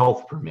my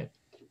health permit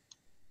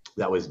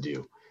that was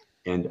due.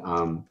 And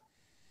and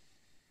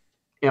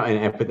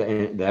I put that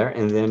in there,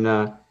 and then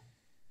a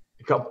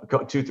couple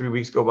 2-3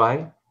 weeks go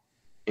by,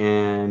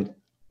 and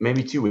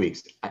maybe 2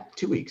 weeks.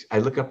 I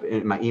look up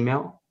in my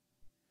email,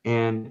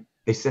 and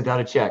they sent out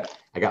a check.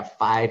 I got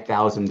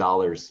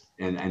 $5,000,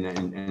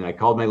 and I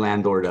called my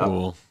landlord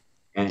up,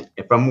 and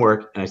from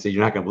work, and I said,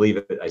 "You're not gonna believe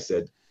it." I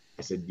said,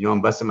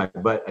 "I'm busting my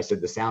butt." I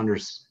said, the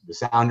Sounders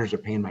are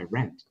paying my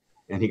rent."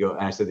 And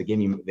I said, they gave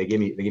me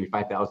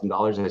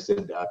 $5,000. And I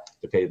said,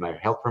 to pay my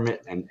health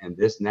permit and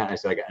this and that. And I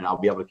said, and I'll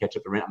be able to catch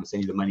up the rent. I'm gonna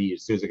send you the money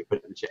as soon as I can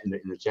put it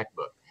in the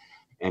checkbook.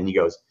 And he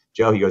goes,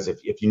 "Joe," he goes,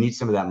 if you need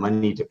some of that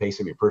money to pay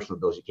some of your personal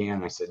bills, you can.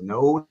 And I said,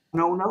 no.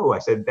 I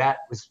said,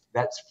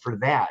 that's for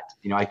that.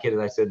 I kidded.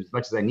 I said, as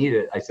much as I need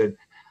it, I said,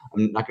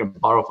 I'm not going to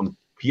borrow from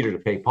Peter to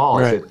pay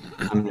Paul. Right.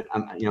 I said,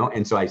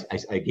 and so I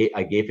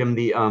gave him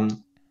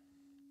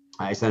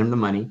I sent him the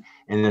money.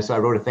 And then so I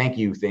wrote a thank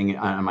you thing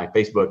on my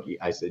Facebook.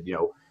 I said,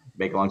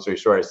 make a long story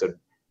short, I said,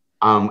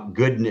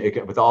 good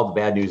with all the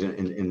bad news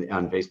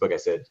on Facebook. I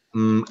said,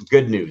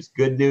 good news.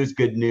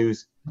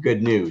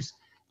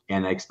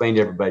 And I explained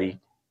to everybody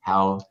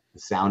how the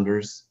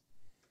Sounders,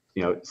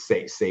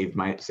 saved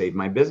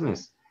my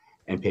business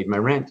and paid my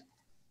rent.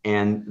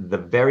 And the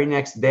very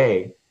next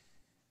day,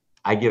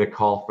 I get a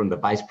call from the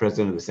vice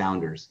president of the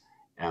Sounders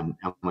on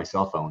my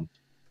cell phone,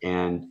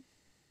 and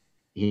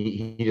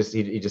he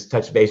just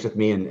touched base with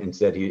me and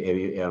said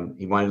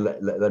he wanted to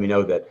let me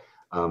know that,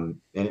 and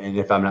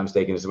if I'm not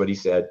mistaken, this is what he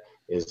said,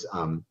 is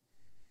the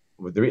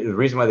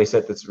reason why they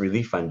set this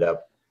relief fund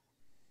up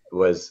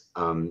was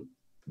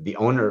the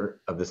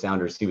owner of the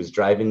Sounders. He was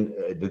driving.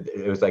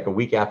 It was like a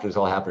week after this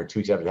all happened, or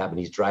 2 weeks after it happened.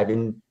 He's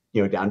driving,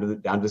 down to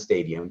the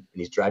stadium, and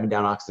he's driving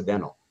down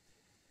Occidental,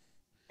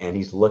 and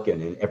he's looking,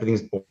 and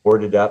everything's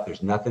boarded up.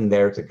 There's nothing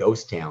there. It's a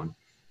ghost town.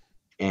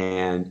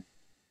 And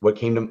what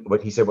came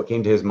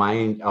to his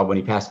mind when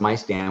he passed my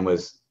stand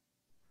was,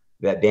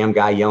 that damn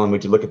guy yelling,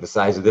 would you look at the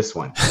size of this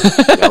one?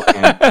 You know,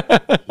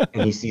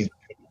 and he sees,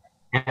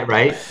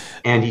 right,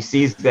 and he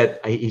sees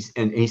that he sees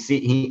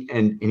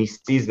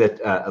that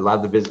a lot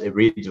of the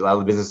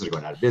businesses are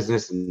going out of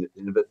business and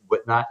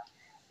whatnot,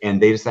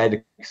 and they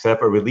decided to set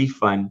up a relief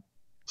fund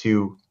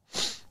to,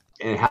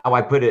 and how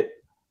I put it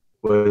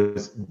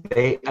was,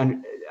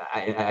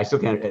 I still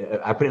can't,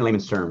 I put it in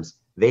layman's terms,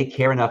 they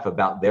care enough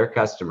about their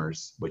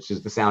customers, which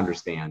is the sounder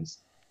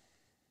stands,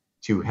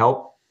 to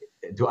help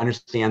to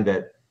understand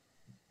that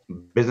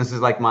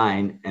businesses like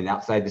mine and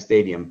outside the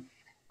stadium,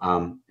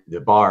 the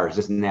bars,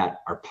 this and that,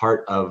 are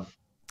part of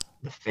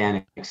the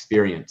fan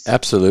experience.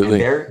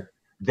 Absolutely. And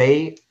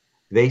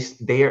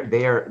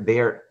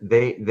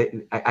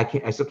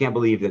I still can't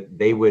believe that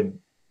they would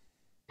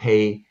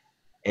pay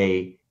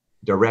a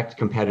direct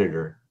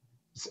competitor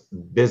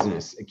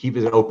business, keep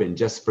it open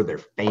just for their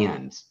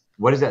fans.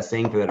 What is that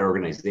saying for that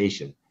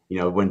organization? You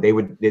know, when they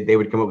would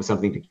come up with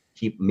something to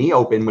keep me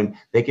open, when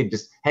they could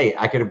just, hey,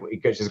 I could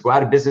just go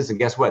out of business, and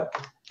guess what?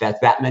 That's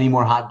that many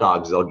more hot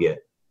dogs they'll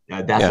get.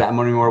 That's that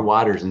many more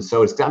waters. And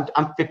so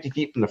I'm 50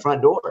 feet from the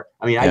front door.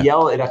 I mean, I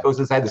yell, and that goes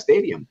inside the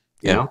stadium,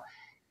 you know?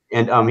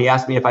 And he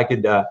asked me if I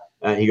could,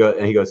 he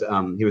was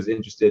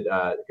interested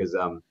because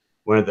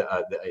one of the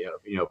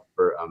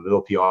for a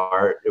little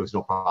PR, it was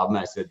no problem.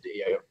 I said,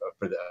 to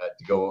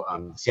go,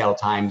 Seattle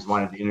Times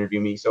wanted to interview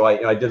me. So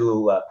I did a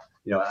little,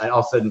 and all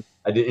of a sudden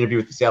I did an interview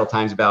with the Seattle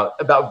Times about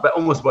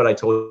almost what I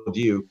told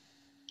you,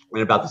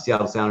 and about the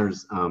Seattle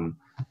Sounders,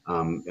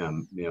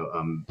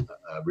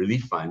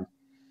 relief fund.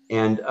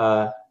 And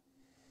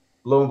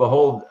lo and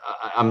behold,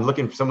 I'm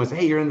looking for someone to say,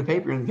 hey, you're in the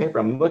paper,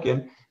 I'm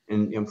looking,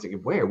 and I'm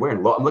thinking, where?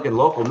 I'm looking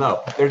local.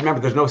 No,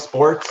 there's no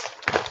sports.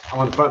 I'm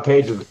on the front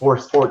page of the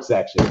sports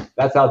section.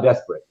 That's how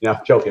desperate.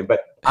 I'm joking,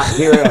 but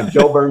here I am,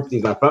 Joe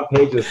Bernstein's on the front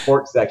page of the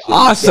sports section.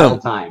 Awesome. Seattle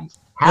Times.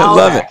 How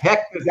the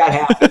heck does that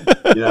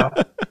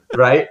happen?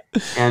 Right?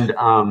 And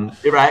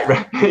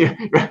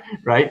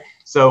right.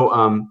 So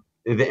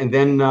and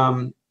then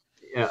the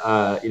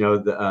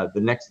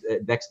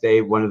next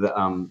day, one of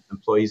the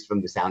employees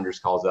from the Sounders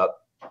calls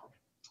up,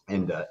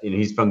 and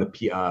he's from the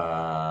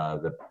PR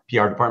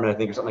department, I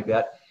think, or something like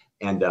that.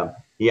 And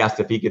he asked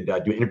if he could do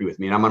an interview with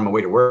me, and I'm on my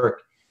way to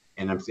work.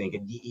 And I'm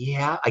thinking,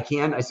 yeah, I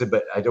can. I said,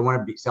 but I don't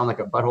want to sound like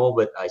a butthole.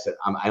 But I said,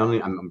 I'm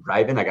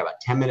driving. I got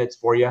about 10 minutes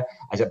for you.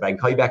 I said, but I can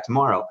call you back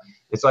tomorrow.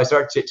 And so I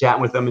started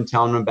chit-chatting with him and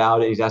telling him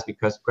about it. He's asked me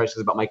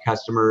questions about my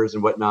customers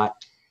and whatnot.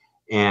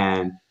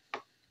 And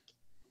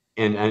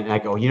I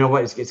go, you know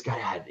what? It's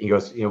got. He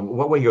goes,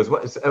 what way? He goes,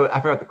 what? I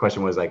forgot the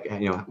question was, like,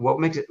 what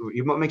makes your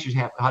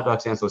hot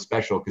dog stand so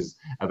special? Because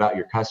about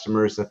your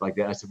customers, stuff like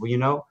that. I said,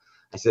 well,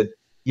 I said,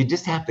 you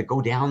just have to go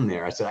down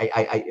there. I said,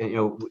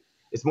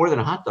 it's more than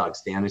a hot dog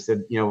stand. I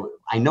said,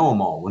 I know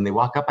them all. When they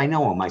walk up, I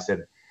know them. I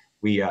said,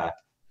 I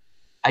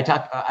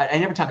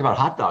never talk about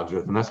hot dogs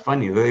with them. That's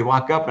funny. They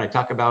walk up and I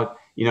talk about,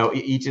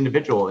 each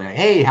individual. And,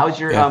 hey, how's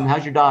your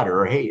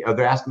daughter? Or, hey,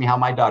 they're asking me how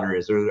my daughter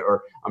is.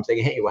 Or I'm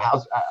saying, hey,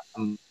 well,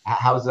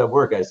 how's the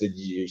work? I said,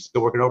 you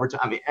still working overtime?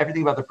 I mean,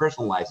 everything about their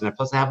personal lives. And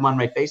plus I have them on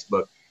my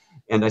Facebook.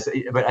 And I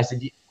said,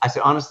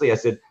 honestly,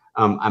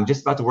 I'm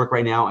just about to work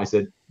right now. I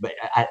said, but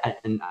I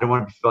don't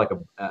want to feel like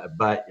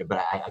but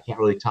I can't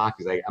really talk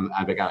because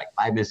I've got like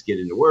 5 minutes to get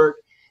into work.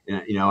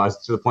 And, I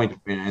was to the point,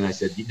 and I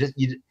said,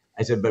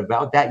 I said, but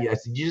about that, I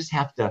said, you just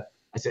have to,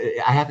 I said,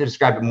 I have to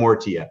describe it more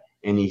to you.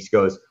 And he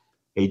goes,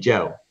 hey,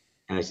 Joe.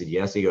 And I said,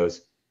 yes. He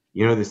goes,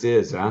 you know who this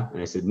is, huh?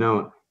 And I said, no.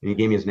 And he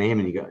gave me his name,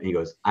 and he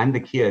goes, I'm the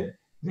kid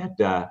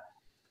that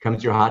comes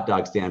to your hot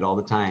dog stand all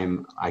the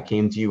time. I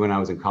came to you when I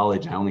was in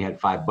college. I only had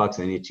 $5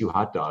 and I needed 2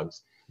 hot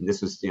dogs. And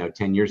this was,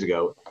 10 years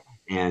ago.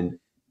 And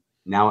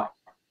now,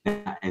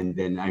 and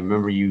then I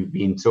remember you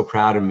being so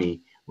proud of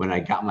me when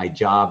I got my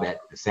job at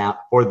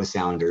for the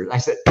Sounders. I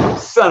said,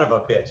 son of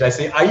a bitch. I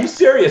said, are you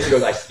serious? He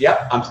goes,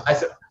 yep. I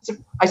said,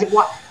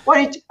 what?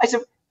 I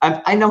said,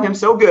 I know him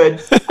so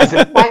good. I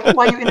said, why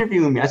are you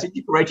interviewing me? I said,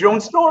 you can write your own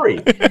story.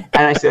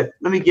 And I said,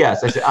 let me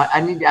guess. I said,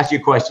 I need to ask you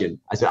a question.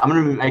 I said, I'm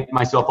going to make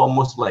myself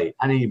almost late.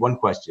 I need one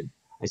question.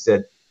 I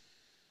said,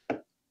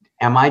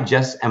 am I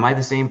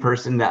the same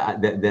person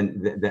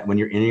that when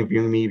you're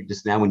interviewing me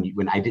just now,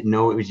 when I didn't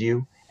know it was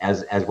you,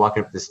 as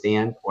walking up the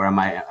stand, or am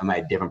I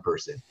a different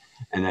person?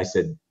 And I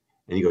said,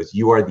 and he goes,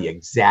 you are the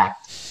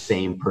exact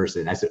same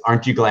person. I said,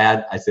 aren't you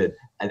glad? I said,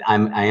 I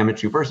am a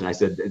true person. I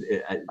said,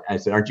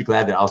 aren't you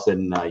glad that all of a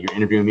sudden you're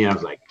interviewing me? And I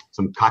was like,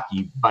 some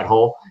cocky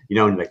butthole,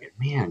 and like,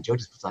 man, Joe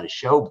just puts on a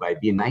show by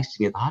being nice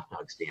to me at the hot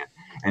dog stand.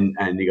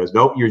 And he goes,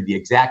 nope, you're the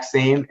exact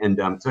same. And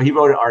so he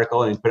wrote an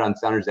article and put on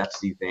Sounders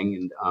FC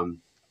thing,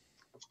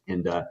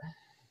 and that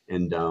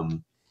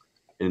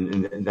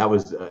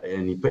was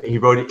he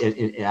wrote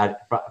it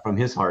from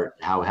his heart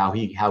how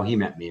he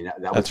met me. And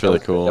that's really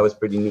cool. That was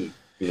pretty neat.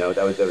 That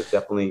was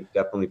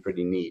definitely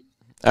pretty neat.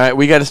 All right,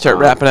 we got to start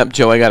wrapping up,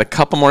 Joe. I got a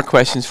couple more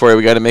questions for you.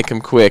 We got to make them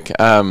quick.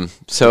 Tell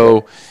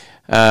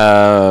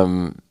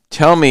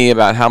me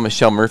about how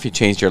Michelle Murphy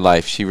changed your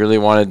life. She really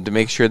wanted to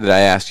make sure that I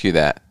asked you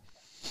that.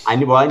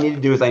 What I need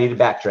to do is I need to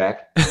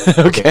backtrack.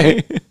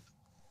 Okay.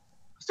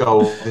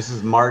 So this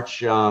is March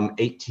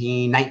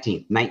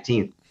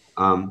 19th.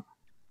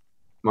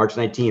 March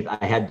 19th.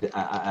 I had,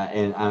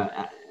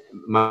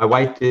 my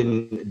wife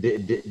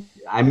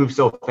I moved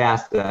so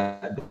fast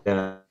that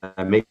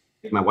I make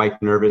my wife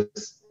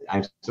nervous.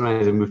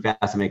 Sometimes I move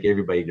fast and make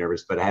everybody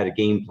nervous, but I had a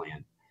game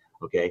plan.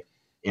 Okay.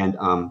 And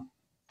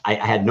I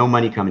had no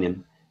money coming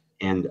in.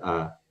 And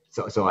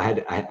so I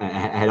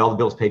had all the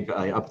bills paid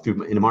up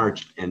through into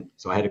March. And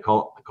so I had to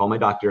call my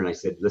doctor, and I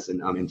said,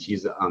 listen, and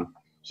she's a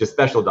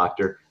special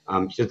doctor.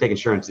 She doesn't take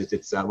insurance.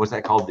 It's what's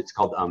that called? It's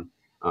called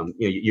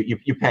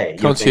you pay.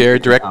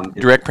 Concierge,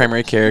 direct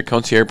primary care,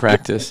 concierge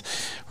practice.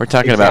 We're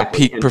talking about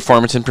peak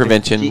performance and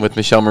prevention with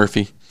Michelle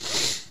Murphy.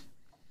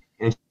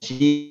 And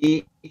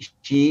she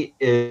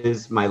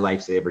is my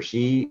lifesaver.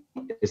 She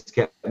has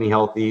kept me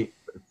healthy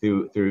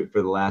through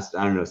for the last,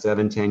 I don't know,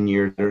 7-10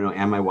 years. I don't know,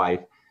 and my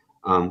wife.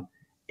 And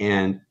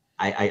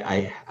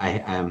I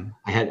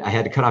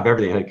had to cut off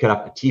everything. I had to cut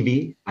off a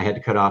TV. I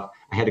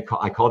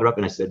called her up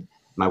and I said,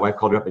 my wife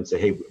called her up and said,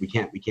 hey, we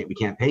can't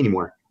pay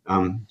anymore.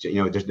 We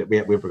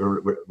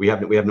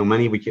have no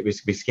money. We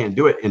can't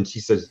do it. And she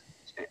says,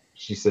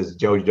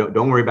 Joe,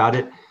 don't worry about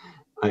it.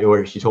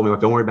 Or she told me,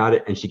 don't worry about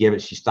it. And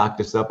she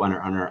stocked us up on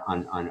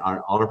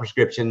all her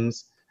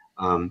prescriptions.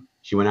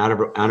 She went out of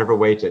her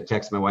way to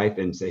text my wife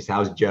and say,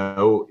 how's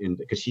Joe? And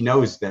because she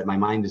knows that my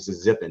mind is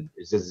just zipping.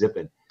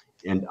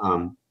 And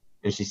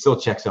she still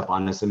checks up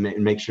on us and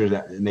make sure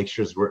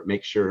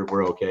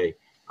we're okay.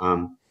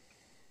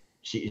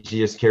 She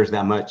just cares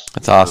that much.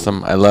 That's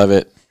awesome. I love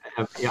it.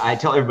 I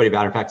tell everybody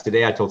about her. In fact,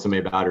 today I told somebody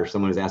about her.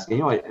 Someone was asking,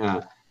 it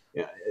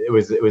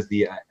was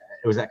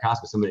at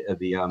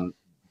Costco.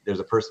 There's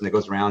a person that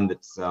goes around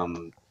that's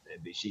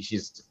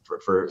she's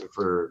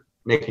for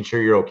making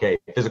sure you're okay.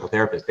 Physical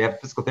therapist. They have a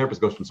physical therapist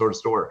goes from store to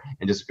store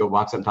and just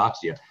walks up and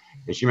talks to you.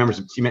 And she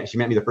remembers she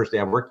met me the first day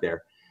I worked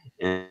there,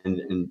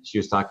 and she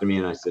was talking to me,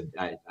 and I said,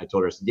 I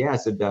told her, I said, yeah, I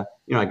said,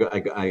 I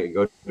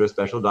go to a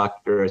special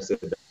doctor. I said,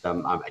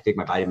 I take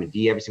my vitamin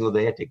D every single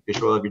day. I take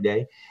fish oil every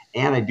day,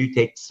 and I do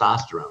take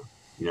testosterone.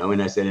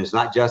 And I said, it's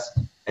not just,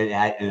 and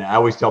I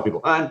always tell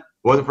people, it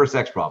wasn't for a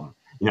sex problem.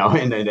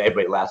 And then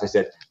everybody laughs. I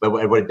said, but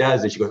what it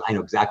does, and she goes, I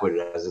know exactly what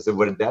it does. I said,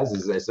 what it does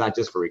is it's not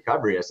just for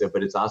recovery. I said,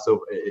 but it's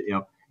also,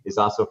 it's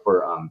also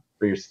for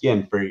your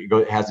skin.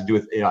 It has to do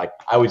with, like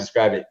I always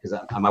describe it because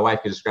my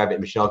wife could describe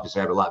it. Michelle could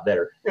describe it a lot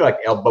better. Like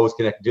elbows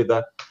connected to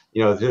the,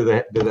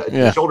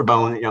 the shoulder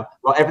bone.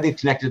 Well,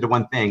 everything's connected to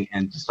one thing.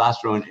 And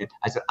testosterone.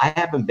 I said, I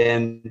have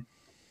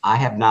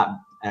not.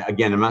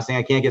 Again, I'm not saying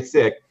I can't get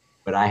sick,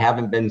 but I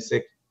haven't been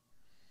sick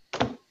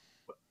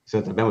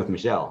since I've been with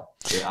Michelle.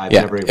 She's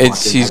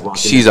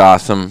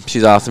awesome.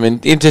 She's awesome, and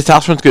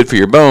testosterone's good for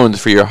your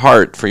bones, for your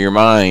heart, for your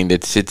mind.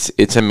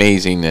 It's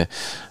amazing.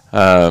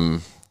 So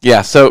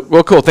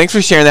cool. Thanks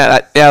for sharing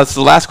that. That's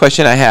the last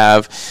question I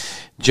have,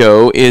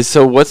 Joe. Is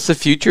so what's the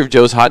future of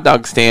Joe's hot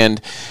dog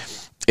stand?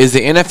 Is the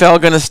NFL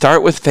going to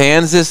start with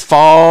fans this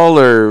fall,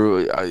 or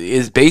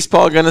is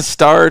baseball going to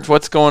start?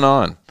 What's going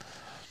on?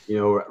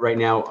 Right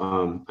now,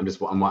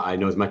 I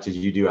know as much as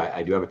you do.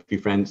 I do have a few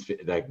friends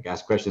that I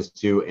ask questions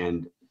to,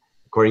 and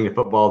according to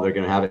football, they're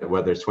going to have it,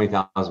 whether it's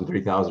 20,000,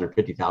 30,000, or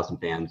 50,000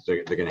 fans,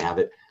 they're going to have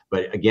it.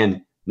 But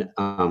again,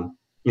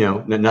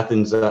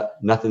 nothing's for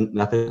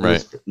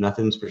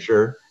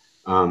sure.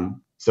 Right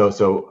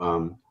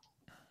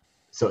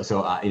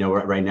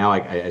now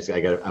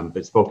I'm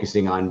just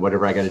focusing on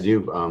whatever I got to do.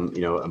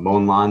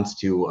 Mowing lawns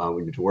to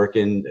work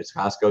in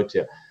Costco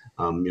to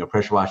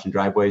pressure washing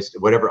driveways,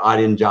 whatever odd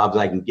end jobs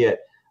I can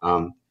get.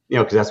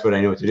 Because that's what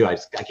I know what to do. I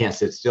can't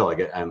sit still. I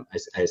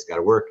just got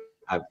to work.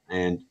 I've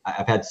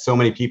had so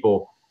many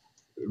people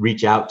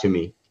reach out to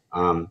me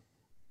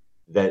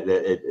that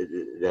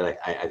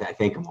I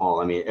thank them all.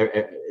 I mean,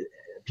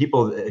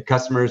 people,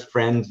 customers,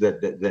 friends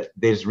that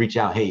they just reach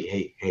out.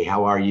 Hey,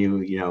 how are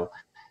you?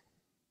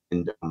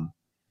 And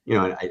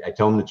I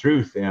tell them the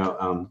truth.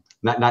 Not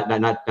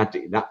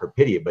for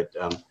pity, but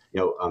I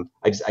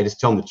just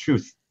tell them the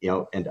truth.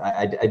 And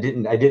I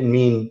didn't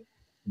mean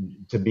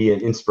to be an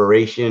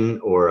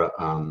inspiration or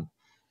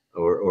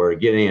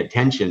get any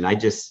attention. I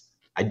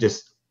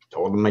just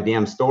told them my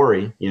damn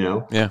story,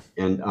 Yeah.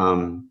 And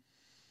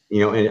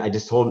and I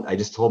just told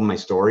them my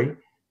story,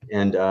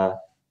 and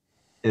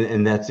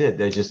that's it.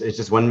 It's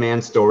just one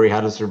man's story,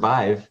 how to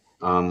survive,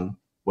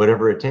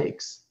 whatever it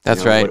takes.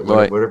 That's right.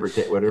 Whatever.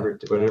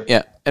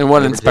 Yeah, and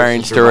one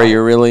inspiring story.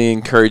 You're really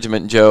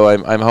encouragement, Joe.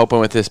 I'm hoping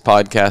with this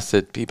podcast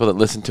that people that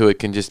listen to it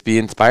can just be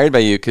inspired by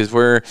you, because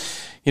we're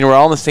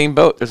all in the same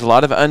boat. There's a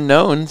lot of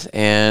unknowns,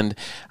 and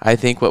I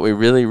think what we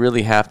really,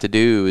 really have to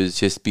do is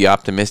just be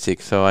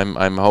optimistic. So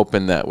I'm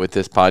hoping that with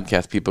this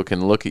podcast, people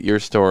can look at your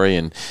story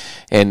and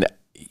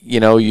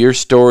your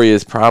story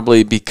is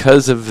probably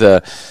because of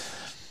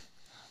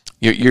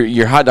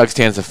your hot dog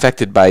stand is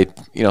affected by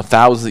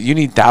thousands. You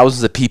need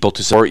thousands of people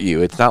to support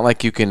you. It's not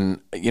like you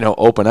can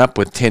open up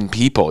with 10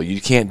 people.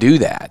 You can't do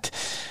that.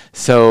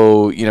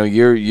 So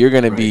you're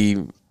going to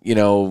be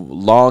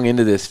long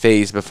into this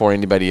phase before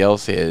anybody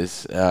else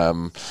is.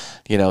 And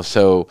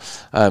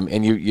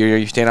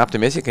you're staying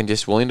optimistic and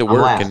just willing to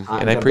work, and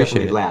I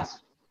appreciate it.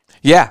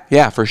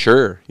 Yeah, for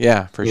sure.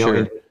 Yeah, for You know,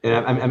 sure.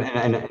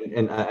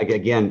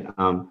 again,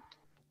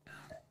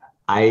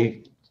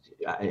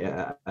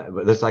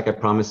 just like I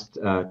promised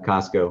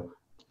Costco,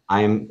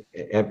 I am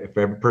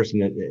for every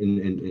person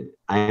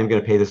I am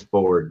going to pay this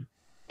forward.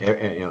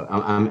 You know,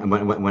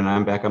 when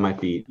I'm back on my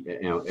feet,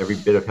 you know, every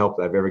bit of help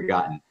that I've ever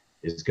gotten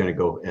is going to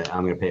go.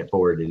 I'm going to pay it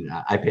forward, and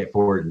I pay it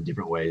forward in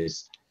different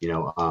ways. You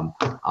know,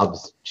 I'll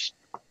just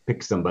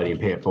pick somebody and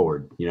pay it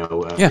forward. You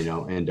know, Yeah. you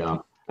know, and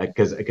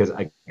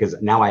because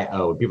now I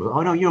owe people.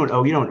 Oh no, you don't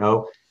owe. You don't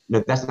owe. No,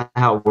 that's not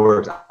how it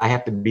works. I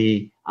have to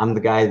be. I'm the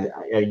guy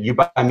that you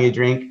buy me a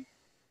drink,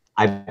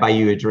 I buy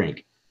you a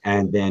drink,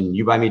 and then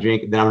you buy me a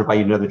drink, then I'm gonna buy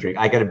you another drink.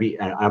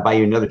 I'll buy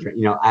you another drink.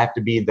 You know, I have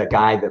to be the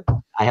guy that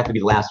I have to be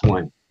the last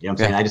one. You know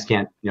what I'm saying? I just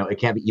can't, you know, it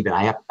can't be even.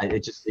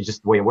 It's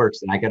just the way it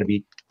works. And I gotta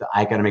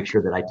make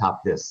sure that I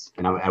top this.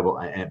 And I will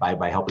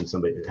by helping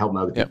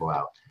other people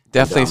out.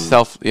 Definitely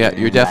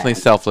you're definitely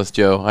selfless,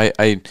 Joe.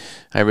 I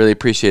really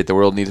appreciate it. The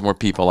world needs more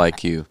people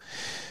like you.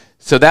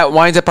 So that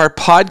winds up our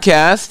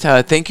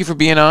podcast. Thank you for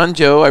being on,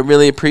 Joe. I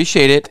really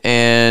appreciate it.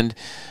 And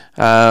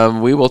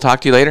we will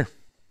talk to you later.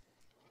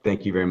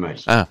 Thank you very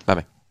much.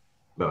 Bye-bye.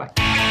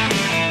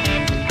 Bye-bye.